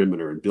build the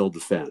perimeter and build the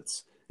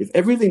fence. If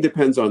everything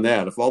depends on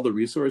that, if all the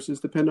resources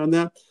depend on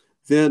that,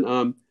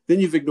 then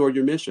you've ignored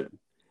your mission.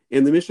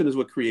 And the mission is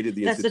what created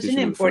the institution. That's such an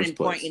important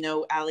point,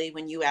 place. Ali,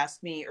 when you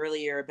asked me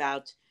earlier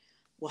about,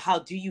 well, how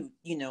do you,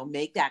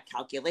 make that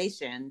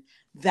calculation?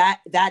 That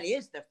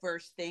is the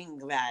first thing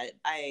that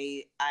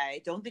I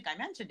don't think I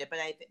mentioned it, but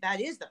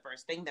that is the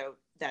first thing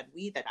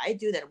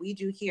that we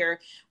do here,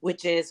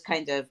 which is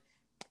kind of,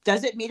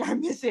 does it meet our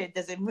mission?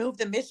 Does it move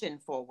the mission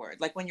forward?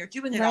 Like when you're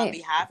doing it on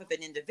behalf of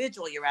an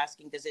individual, you're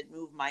asking, does it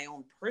move my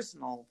own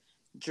personal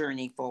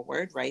journey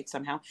forward, right?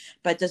 Somehow,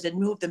 but does it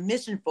move the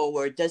mission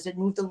forward? Does it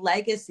move the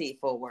legacy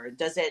forward?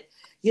 Does it,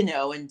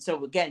 and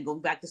so again,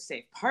 going back to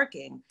safe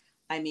parking,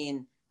 I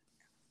mean,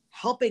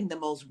 helping the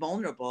most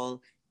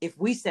vulnerable, if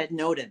we said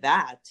no to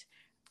that,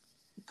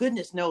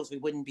 goodness knows we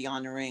wouldn't be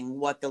honoring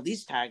what the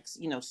Leishtags,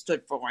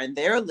 stood for in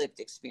their lived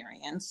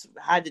experience,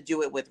 had to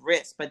do it with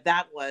risk, but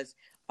that was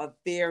a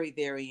very,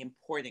 very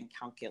important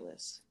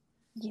calculus.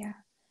 Yeah.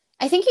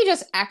 I think you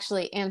just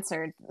actually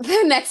answered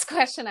the next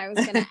question I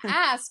was going to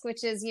ask,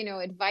 which is,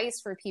 advice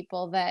for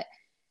people that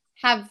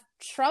have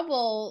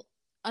trouble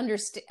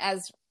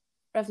as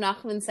Rav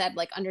Nachman said,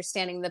 like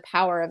understanding the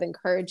power of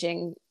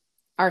encouraging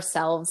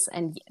ourselves,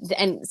 and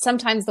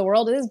sometimes the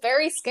world is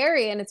very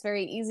scary and it's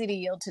very easy to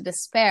yield to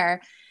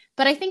despair.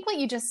 But I think what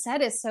you just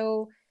said is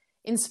so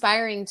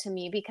inspiring to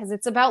me, because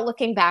it's about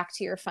looking back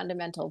to your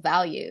fundamental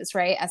values,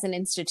 right? As an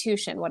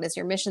institution, what is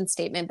your mission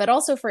statement? But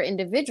also for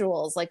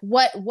individuals, like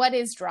what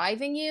is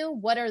driving you?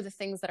 What are the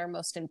things that are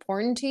most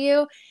important to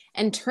you?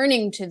 And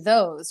turning to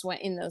those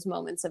in those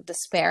moments of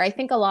despair. I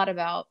think a lot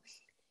about,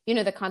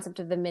 the concept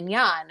of the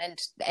minyan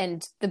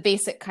and the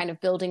basic kind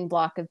of building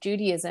block of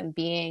Judaism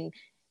being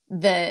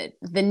the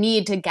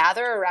need to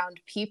gather around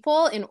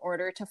people in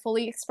order to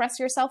fully express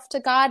yourself to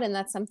God. And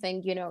that's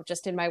something,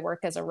 just in my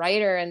work as a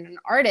writer and an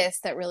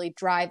artist that really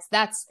drives,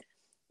 that's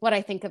what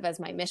I think of as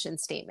my mission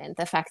statement.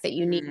 The fact that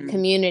you need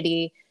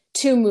community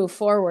to move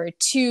forward,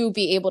 to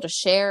be able to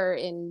share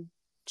in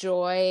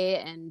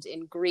joy and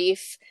in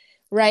grief.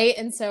 Right.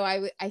 And so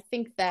I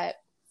think that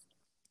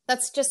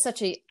that's just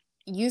such a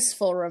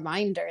useful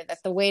reminder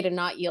that the way to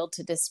not yield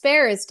to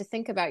despair is to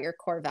think about your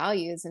core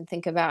values and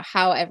think about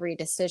how every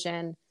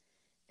decision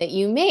that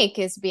you make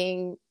is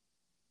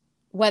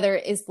whether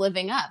it is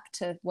living up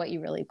to what you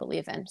really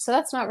believe in. So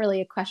that's not really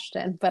a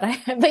question, but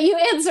you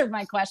answered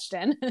my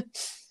question.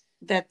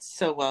 That's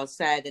so well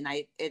said. And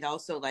I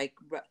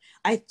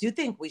do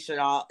think we should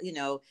all,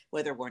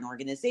 whether we're an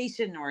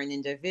organization or an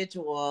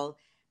individual,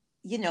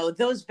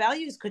 those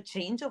values could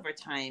change over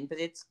time, but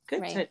it's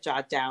good to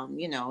jot down,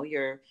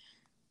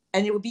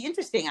 and it would be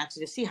interesting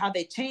actually to see how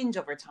they change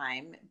over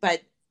time,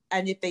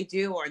 and if they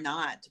do or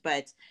not,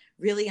 but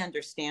really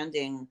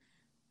understanding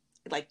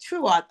like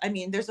true,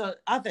 there's an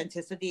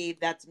authenticity.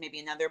 That's maybe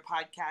another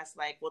podcast.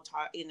 Like we'll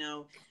talk,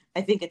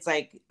 I think it's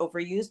like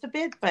overused a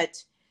bit,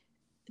 but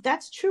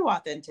that's true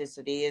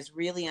authenticity, is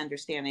really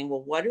understanding,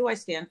 well, what do I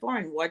stand for?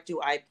 And what do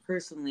I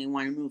personally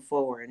want to move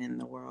forward in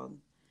the world?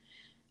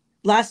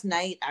 Last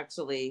night,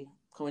 actually,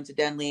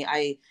 coincidentally,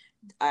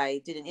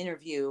 I did an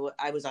interview.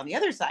 I was on the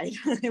other side.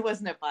 It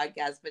wasn't a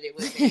podcast, but it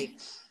was a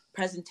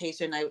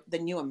presentation. The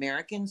New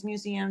Americans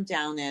Museum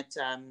down at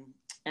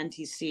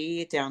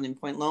NTC down in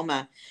Point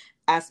Loma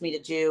asked me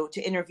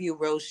to interview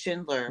Rose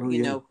Schindler,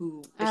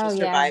 who is a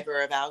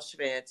survivor of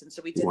Auschwitz. And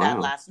so we did that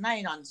last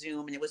night on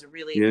Zoom, and it was a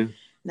really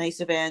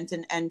nice event.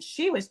 And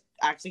she was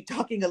actually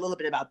talking a little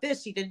bit about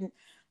this. She didn't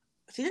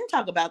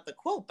talk about the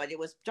quote, but it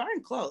was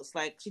darn close.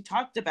 Like she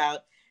talked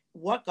about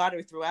what got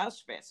her through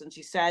Auschwitz. And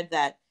she said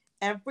that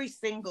every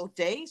single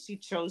day she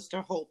chose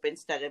to hope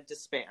instead of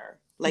despair.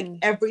 Like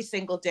every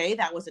single day,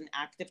 that was an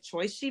active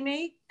choice she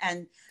made.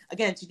 And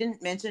again, she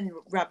didn't mention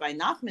Rabbi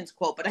Nachman's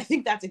quote, but I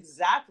think that's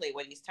exactly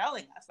what he's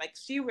telling us. Like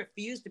she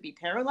refused to be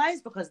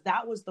paralyzed because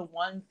that was the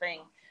one thing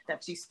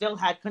that she still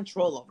had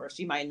control over.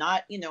 She might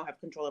not, have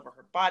control over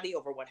her body,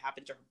 over what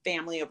happened to her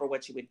family, over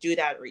what she would do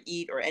that or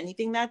eat or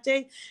anything that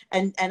day.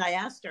 And I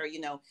asked her,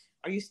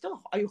 are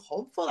you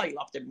hopeful? Are you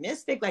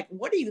optimistic? Like,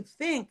 what do you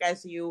think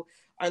as you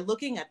are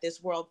looking at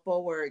this world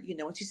forward?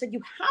 And she said,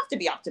 you have to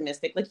be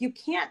optimistic. Like you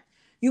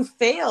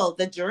fail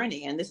the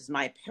journey. And this is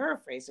my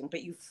paraphrasing,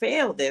 but you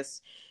fail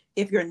this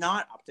if you're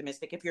not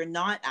optimistic, if you're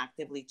not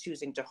actively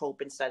choosing to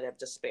hope instead of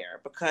despair,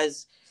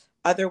 because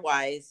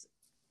otherwise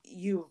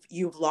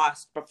you've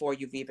lost before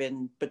you've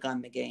even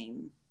begun the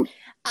game.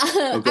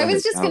 I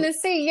was just going to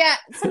say,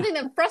 something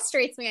that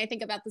frustrates me, I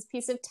think, about this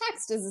piece of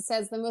text is it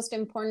says the most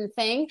important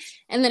thing,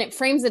 and then it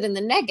frames it in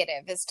the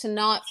negative, is to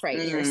not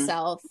frighten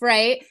yourself,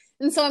 right?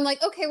 And so I'm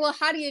like, okay, well,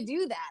 how do you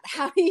do that?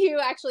 How do you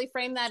actually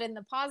frame that in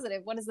the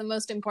positive? What is the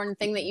most important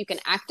thing that you can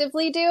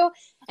actively do?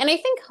 And I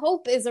think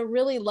hope is a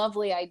really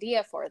lovely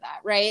idea for that,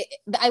 right?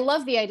 I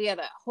love the idea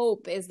that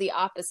hope is the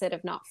opposite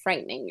of not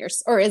frightening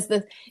or is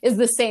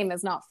the same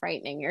as not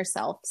frightening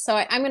yourself. So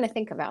I'm going to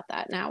think about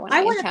that now when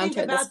I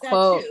encounter this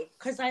quote.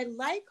 Because I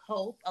like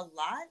hope a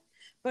lot,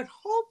 but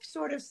hope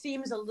sort of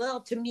seems a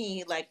little to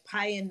me like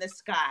pie in the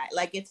sky.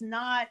 Like it's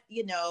not,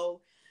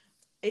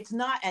 it's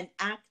not an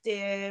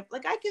active,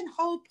 like I can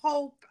hope.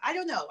 I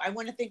don't know. I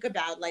want to think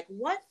about like,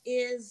 what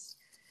is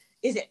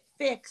it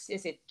fix?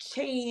 Is it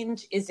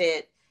change? Is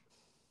it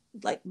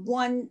like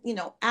one,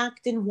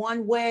 act in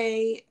one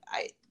way?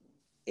 I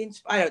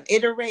don't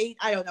iterate.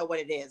 I don't know what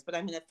it is, but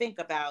I'm going to think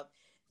about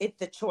it,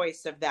 the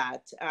choice of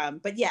that.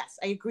 But yes,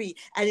 I agree.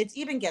 And it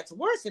even gets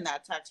worse in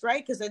that text,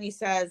 right? Because then he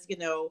says,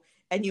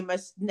 and you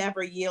must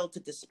never yield to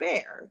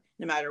despair,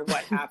 no matter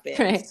what happens.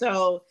 Right.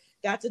 So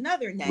that's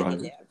another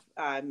negative,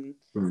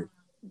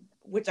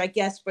 which I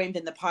guess framed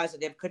in the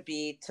positive could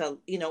be to,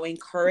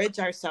 encourage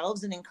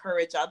ourselves and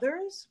encourage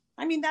others.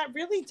 I mean, that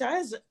really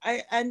does.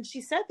 And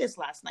she said this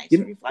last night.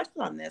 She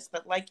reflected on this,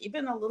 but like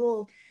even a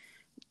little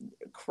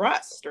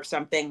crust or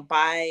something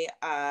by,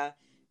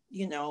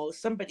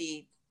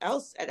 somebody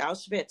else at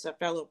Auschwitz, a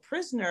fellow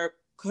prisoner,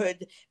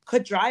 could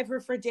drive her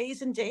for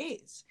days and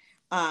days.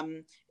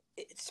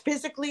 It's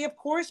physically, of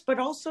course, but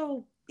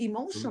also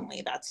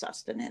emotionally, that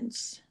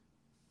sustenance.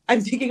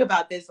 I'm thinking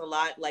about this a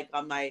lot, like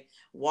on my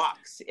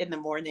walks in the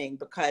morning,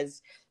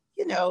 because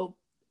you know,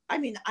 I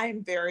mean,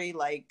 I'm very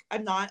like,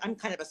 I'm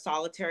kind of a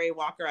solitary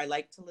walker. I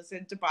like to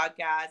listen to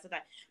podcasts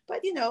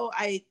but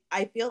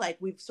I feel like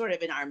we've sort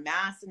of in our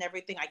mass and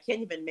everything, I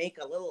can't even make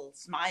a little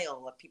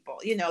smile of people,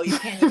 you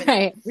can't even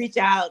Right. reach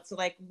out. So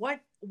like, what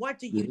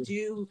do you Mhm.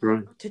 do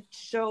Right. to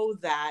show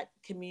that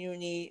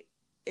community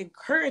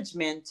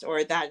encouragement,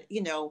 or that,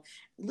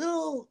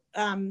 little,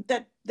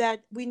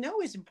 that we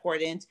know is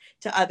important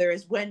to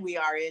others when we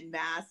are in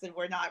mass and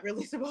we're not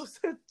really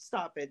supposed to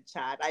stop and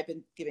chat. I've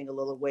been giving a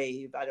little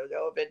wave. I don't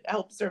know if it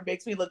helps or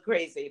makes me look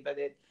crazy, but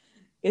it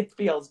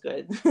feels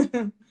good.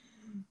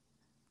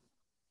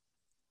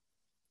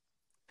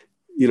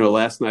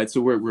 Last night,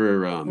 so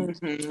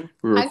Mm-hmm.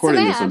 we're Hag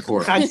recording this on Sameach.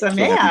 Purim, Chag so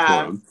happy Sameach.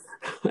 Purim.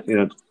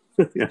 And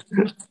yeah.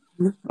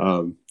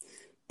 um,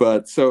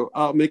 but so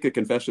I'll make a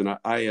confession.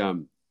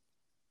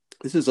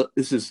 This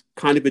is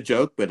kind of a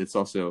joke, but it's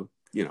also,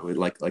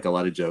 like a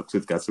lot of jokes,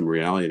 it's got some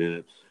reality in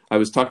it. I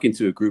was talking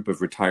to a group of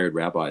retired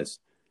rabbis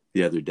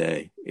the other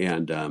day,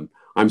 and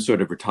I'm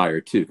sort of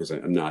retired too because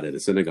I'm not at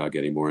a synagogue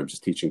anymore. I'm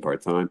just teaching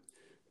part time.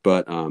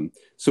 But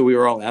so we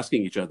were all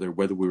asking each other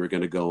whether we were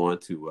going to go on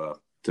to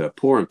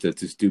Purim to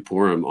just do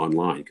Purim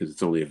online because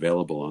it's only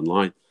available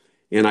online.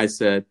 And I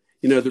said,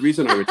 the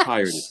reason I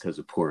retired is because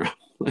of Purim.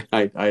 Like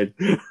I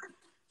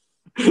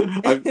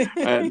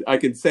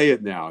can say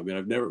it now. I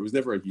mean, was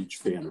never a huge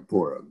fan of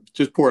Purim,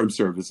 just Purim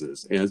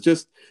services, and it's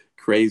just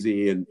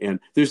crazy. And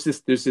there's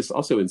this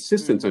also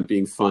insistence on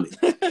being funny.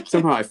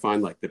 Somehow I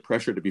find like the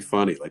pressure to be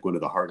funny, like one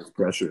of the hardest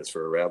pressures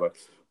for a rabbi.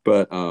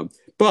 But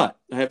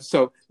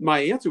so my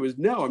answer was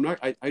no. I'm not.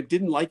 I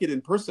didn't like it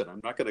in person.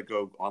 I'm not going to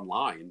go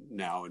online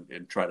now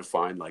and try to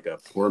find like a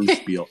Purim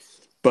spiel.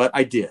 But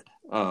I did.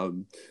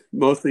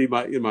 Mostly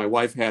my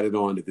wife had it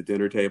on at the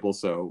dinner table,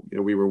 so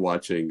we were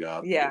watching,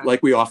 Yeah.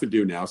 like we often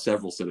do now,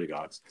 several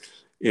synagogues,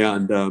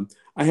 and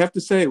I have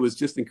to say it was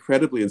just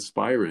incredibly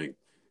inspiring.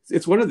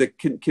 It's one of the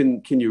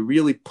can you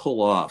really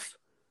pull off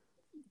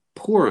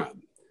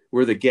Purim,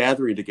 where the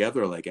gathering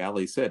together, like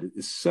Ali said,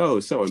 is so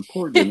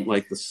important, and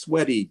like the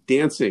sweaty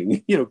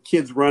dancing,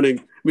 kids running.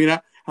 I mean,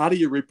 how do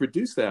you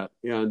reproduce that?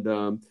 And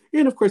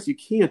of course you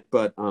can't,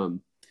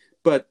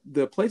 but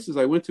the places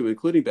I went to,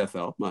 including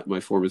Bethel, my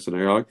former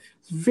synagogue,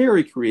 it's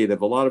very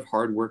creative. A lot of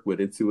hard work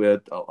went into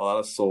it, a lot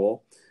of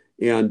soul.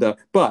 And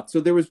so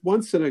there was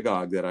one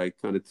synagogue that I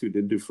kind of tuned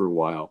into for a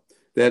while.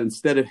 That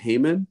instead of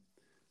Haman,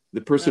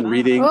 the person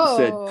reading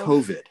said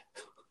COVID.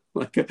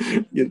 Like like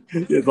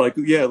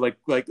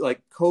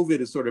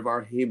COVID is sort of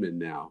our Haman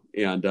now,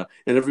 and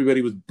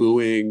everybody was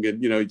booing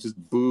and just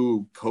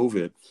boo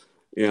COVID.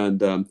 And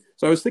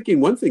so I was thinking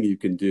one thing you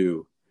can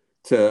do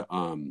to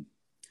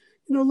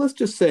let's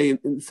just say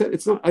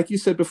it's not like you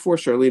said before,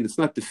 Charlene, it's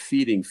not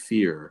defeating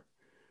fear,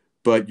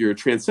 but you're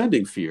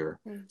transcending fear.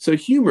 So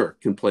humor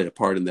can play a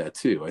part in that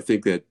too. I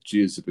think that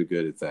Jews have been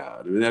good at that.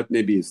 I mean, that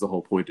maybe is the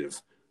whole point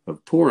of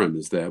Purim,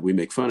 is that we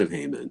make fun of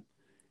Haman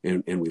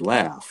and we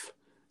laugh.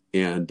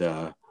 And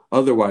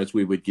otherwise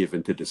we would give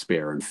into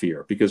despair and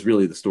fear, because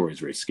really the story is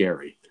very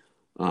scary.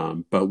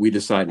 But we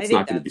decide it's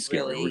not going to be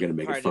scary. Really, we're going to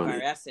make it funny. Part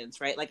of our essence,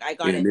 right? Like I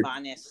got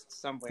admonished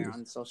somewhere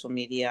on social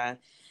media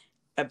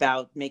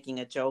about making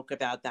a joke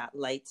about that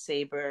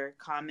lightsaber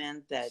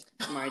comment that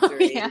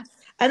Marjorie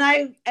and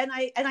I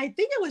think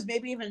it was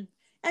maybe even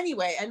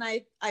anyway, and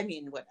I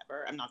mean,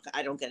 whatever,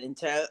 I don't get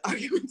into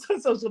arguments on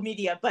social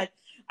media, but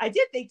I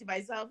did think to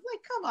myself,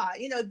 like, come on,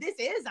 this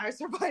is our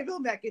survival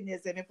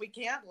mechanism. If we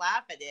can't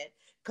laugh at it,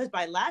 because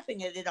by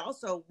laughing at it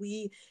also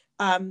we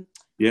get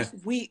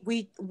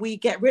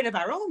rid of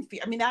our own fear.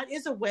 I mean, that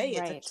is a way.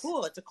 Right. It's a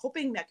tool. It's a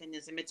coping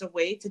mechanism. It's a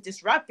way to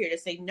disrupt fear, to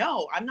say,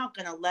 no, I'm not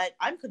going to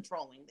I'm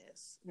controlling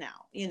this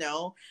now.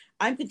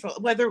 I'm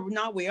controlling, whether or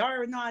not we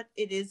are or not.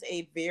 It is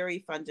a very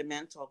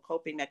fundamental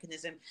coping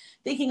mechanism.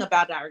 Thinking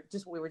about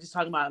we were just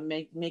talking about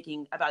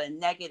making about a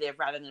negative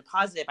rather than a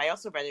positive. I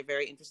also read a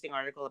very interesting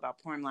article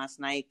about Purim last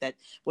night that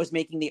was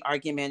making the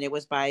argument. It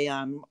was by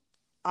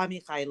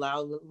Amichai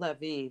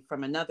Levy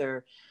from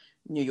another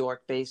New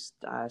York-based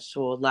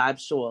lab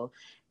shul,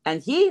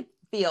 and he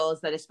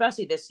feels that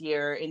especially this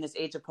year in this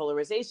age of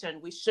polarization,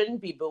 we shouldn't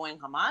be booing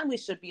Haman. We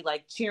should be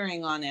like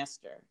cheering on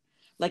Esther.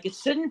 Like it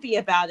shouldn't be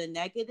about a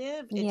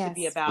negative. It should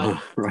be about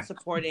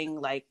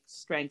supporting like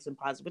strengths and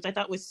positive, which I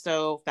thought was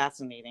so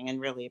fascinating and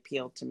really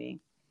appealed to me.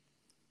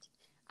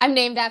 I'm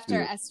named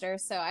after Esther,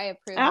 so I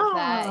approve of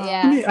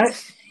that.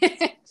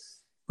 Yeah.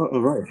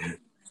 Right.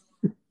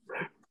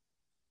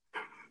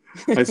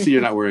 I see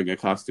you're not wearing a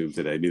costume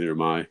today. Neither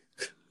am I.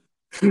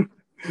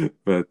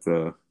 But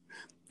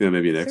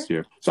maybe next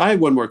year. So I have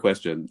one more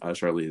question,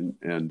 Charlene,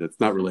 and it's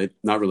not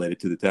related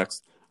to the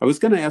text. I was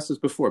going to ask this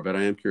before, but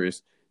I am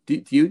curious.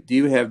 Do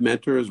you have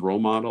mentors, role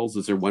models?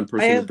 Is there one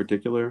person in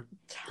particular?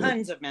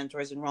 Tons of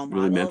mentors and role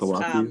models. Really meant a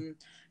lot to you?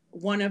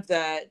 One of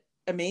the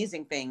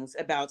amazing things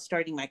about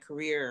starting my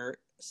career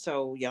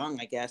so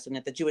young, I guess, and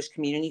at the Jewish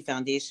Community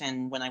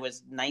Foundation when I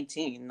was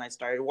 19, I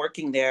started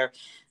working there,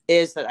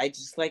 is that I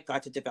just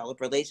got to develop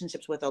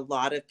relationships with a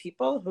lot of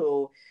people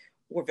who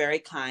were very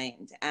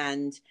kind.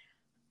 And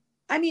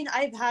I mean,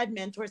 I've had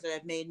mentors that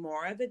have made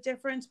more of a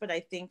difference, but I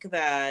think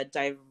the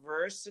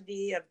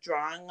diversity of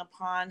drawing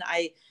upon,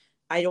 I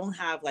don't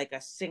have like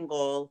a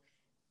single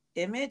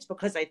image,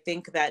 because I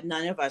think that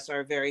none of us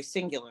are very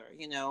singular,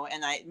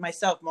 and I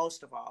myself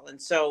most of all.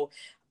 And so,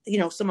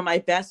 some of my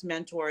best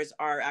mentors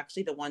are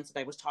actually the ones that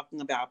I was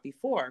talking about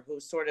before, who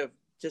sort of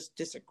just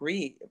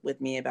disagree with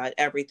me about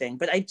everything.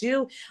 But I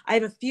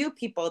have a few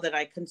people that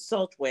I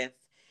consult with,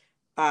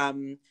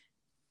 on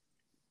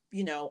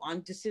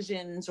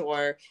decisions,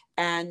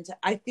 and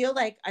I feel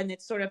like, and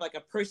it's sort of like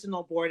a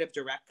personal board of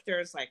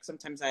directors. Like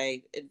sometimes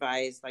I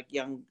advise like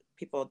young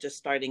people just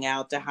starting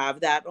out to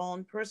have that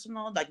own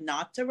personal, like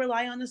not to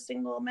rely on a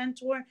single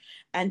mentor,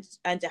 and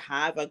to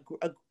have a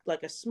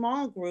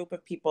small group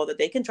of people that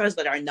they can trust,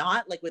 that are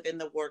not like within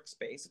the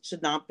workspace. It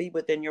should not be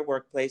within your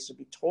workplace. It should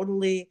be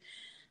totally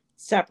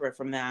separate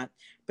from that,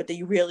 but that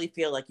you really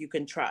feel like you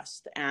can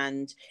trust,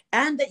 and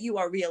that you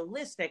are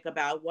realistic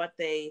about what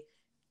they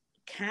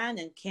can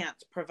and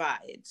can't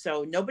provide.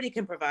 So nobody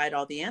can provide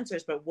all the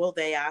answers, but will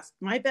they ask?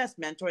 My best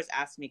mentors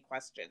ask me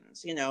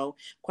questions,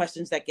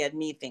 questions that get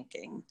me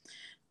thinking.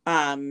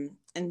 And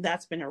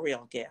that's been a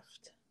real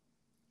gift.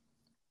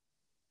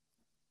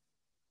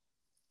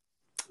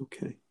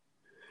 Okay.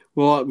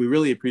 Well, we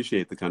really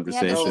appreciate the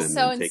conversation. Yeah, this is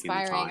so and taking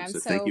inspiring. the time. I'm So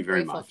so thank you very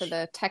grateful much for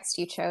the text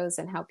you chose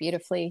and how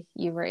beautifully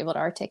you were able to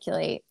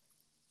articulate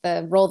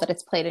the role that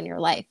it's played in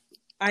your life.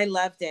 I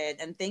loved it.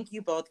 And thank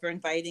you both for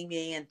inviting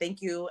me. And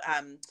thank you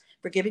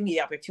for giving me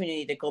the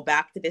opportunity to go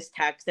back to this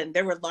text. And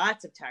there were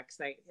lots of texts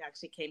that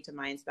actually came to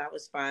mind, so that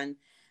was fun.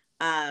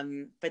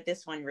 But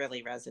this one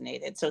really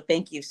resonated. So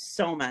thank you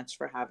so much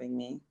for having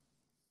me.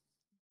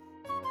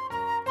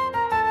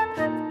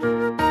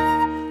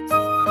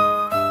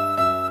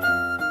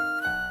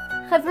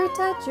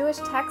 Chavruta, Jewish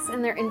Texts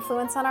and Their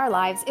Influence on Our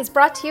Lives is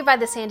brought to you by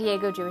the San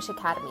Diego Jewish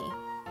Academy.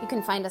 You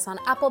can find us on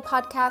Apple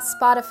Podcasts,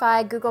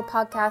 Spotify, Google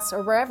Podcasts,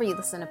 or wherever you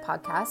listen to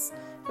podcasts,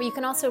 where you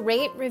can also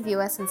rate, review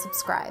us, and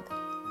subscribe.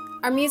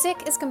 Our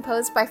music is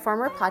composed by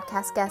former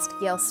podcast guest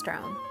Gail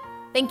Strome.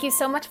 Thank you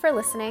so much for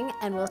listening,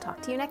 and we'll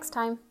talk to you next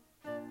time.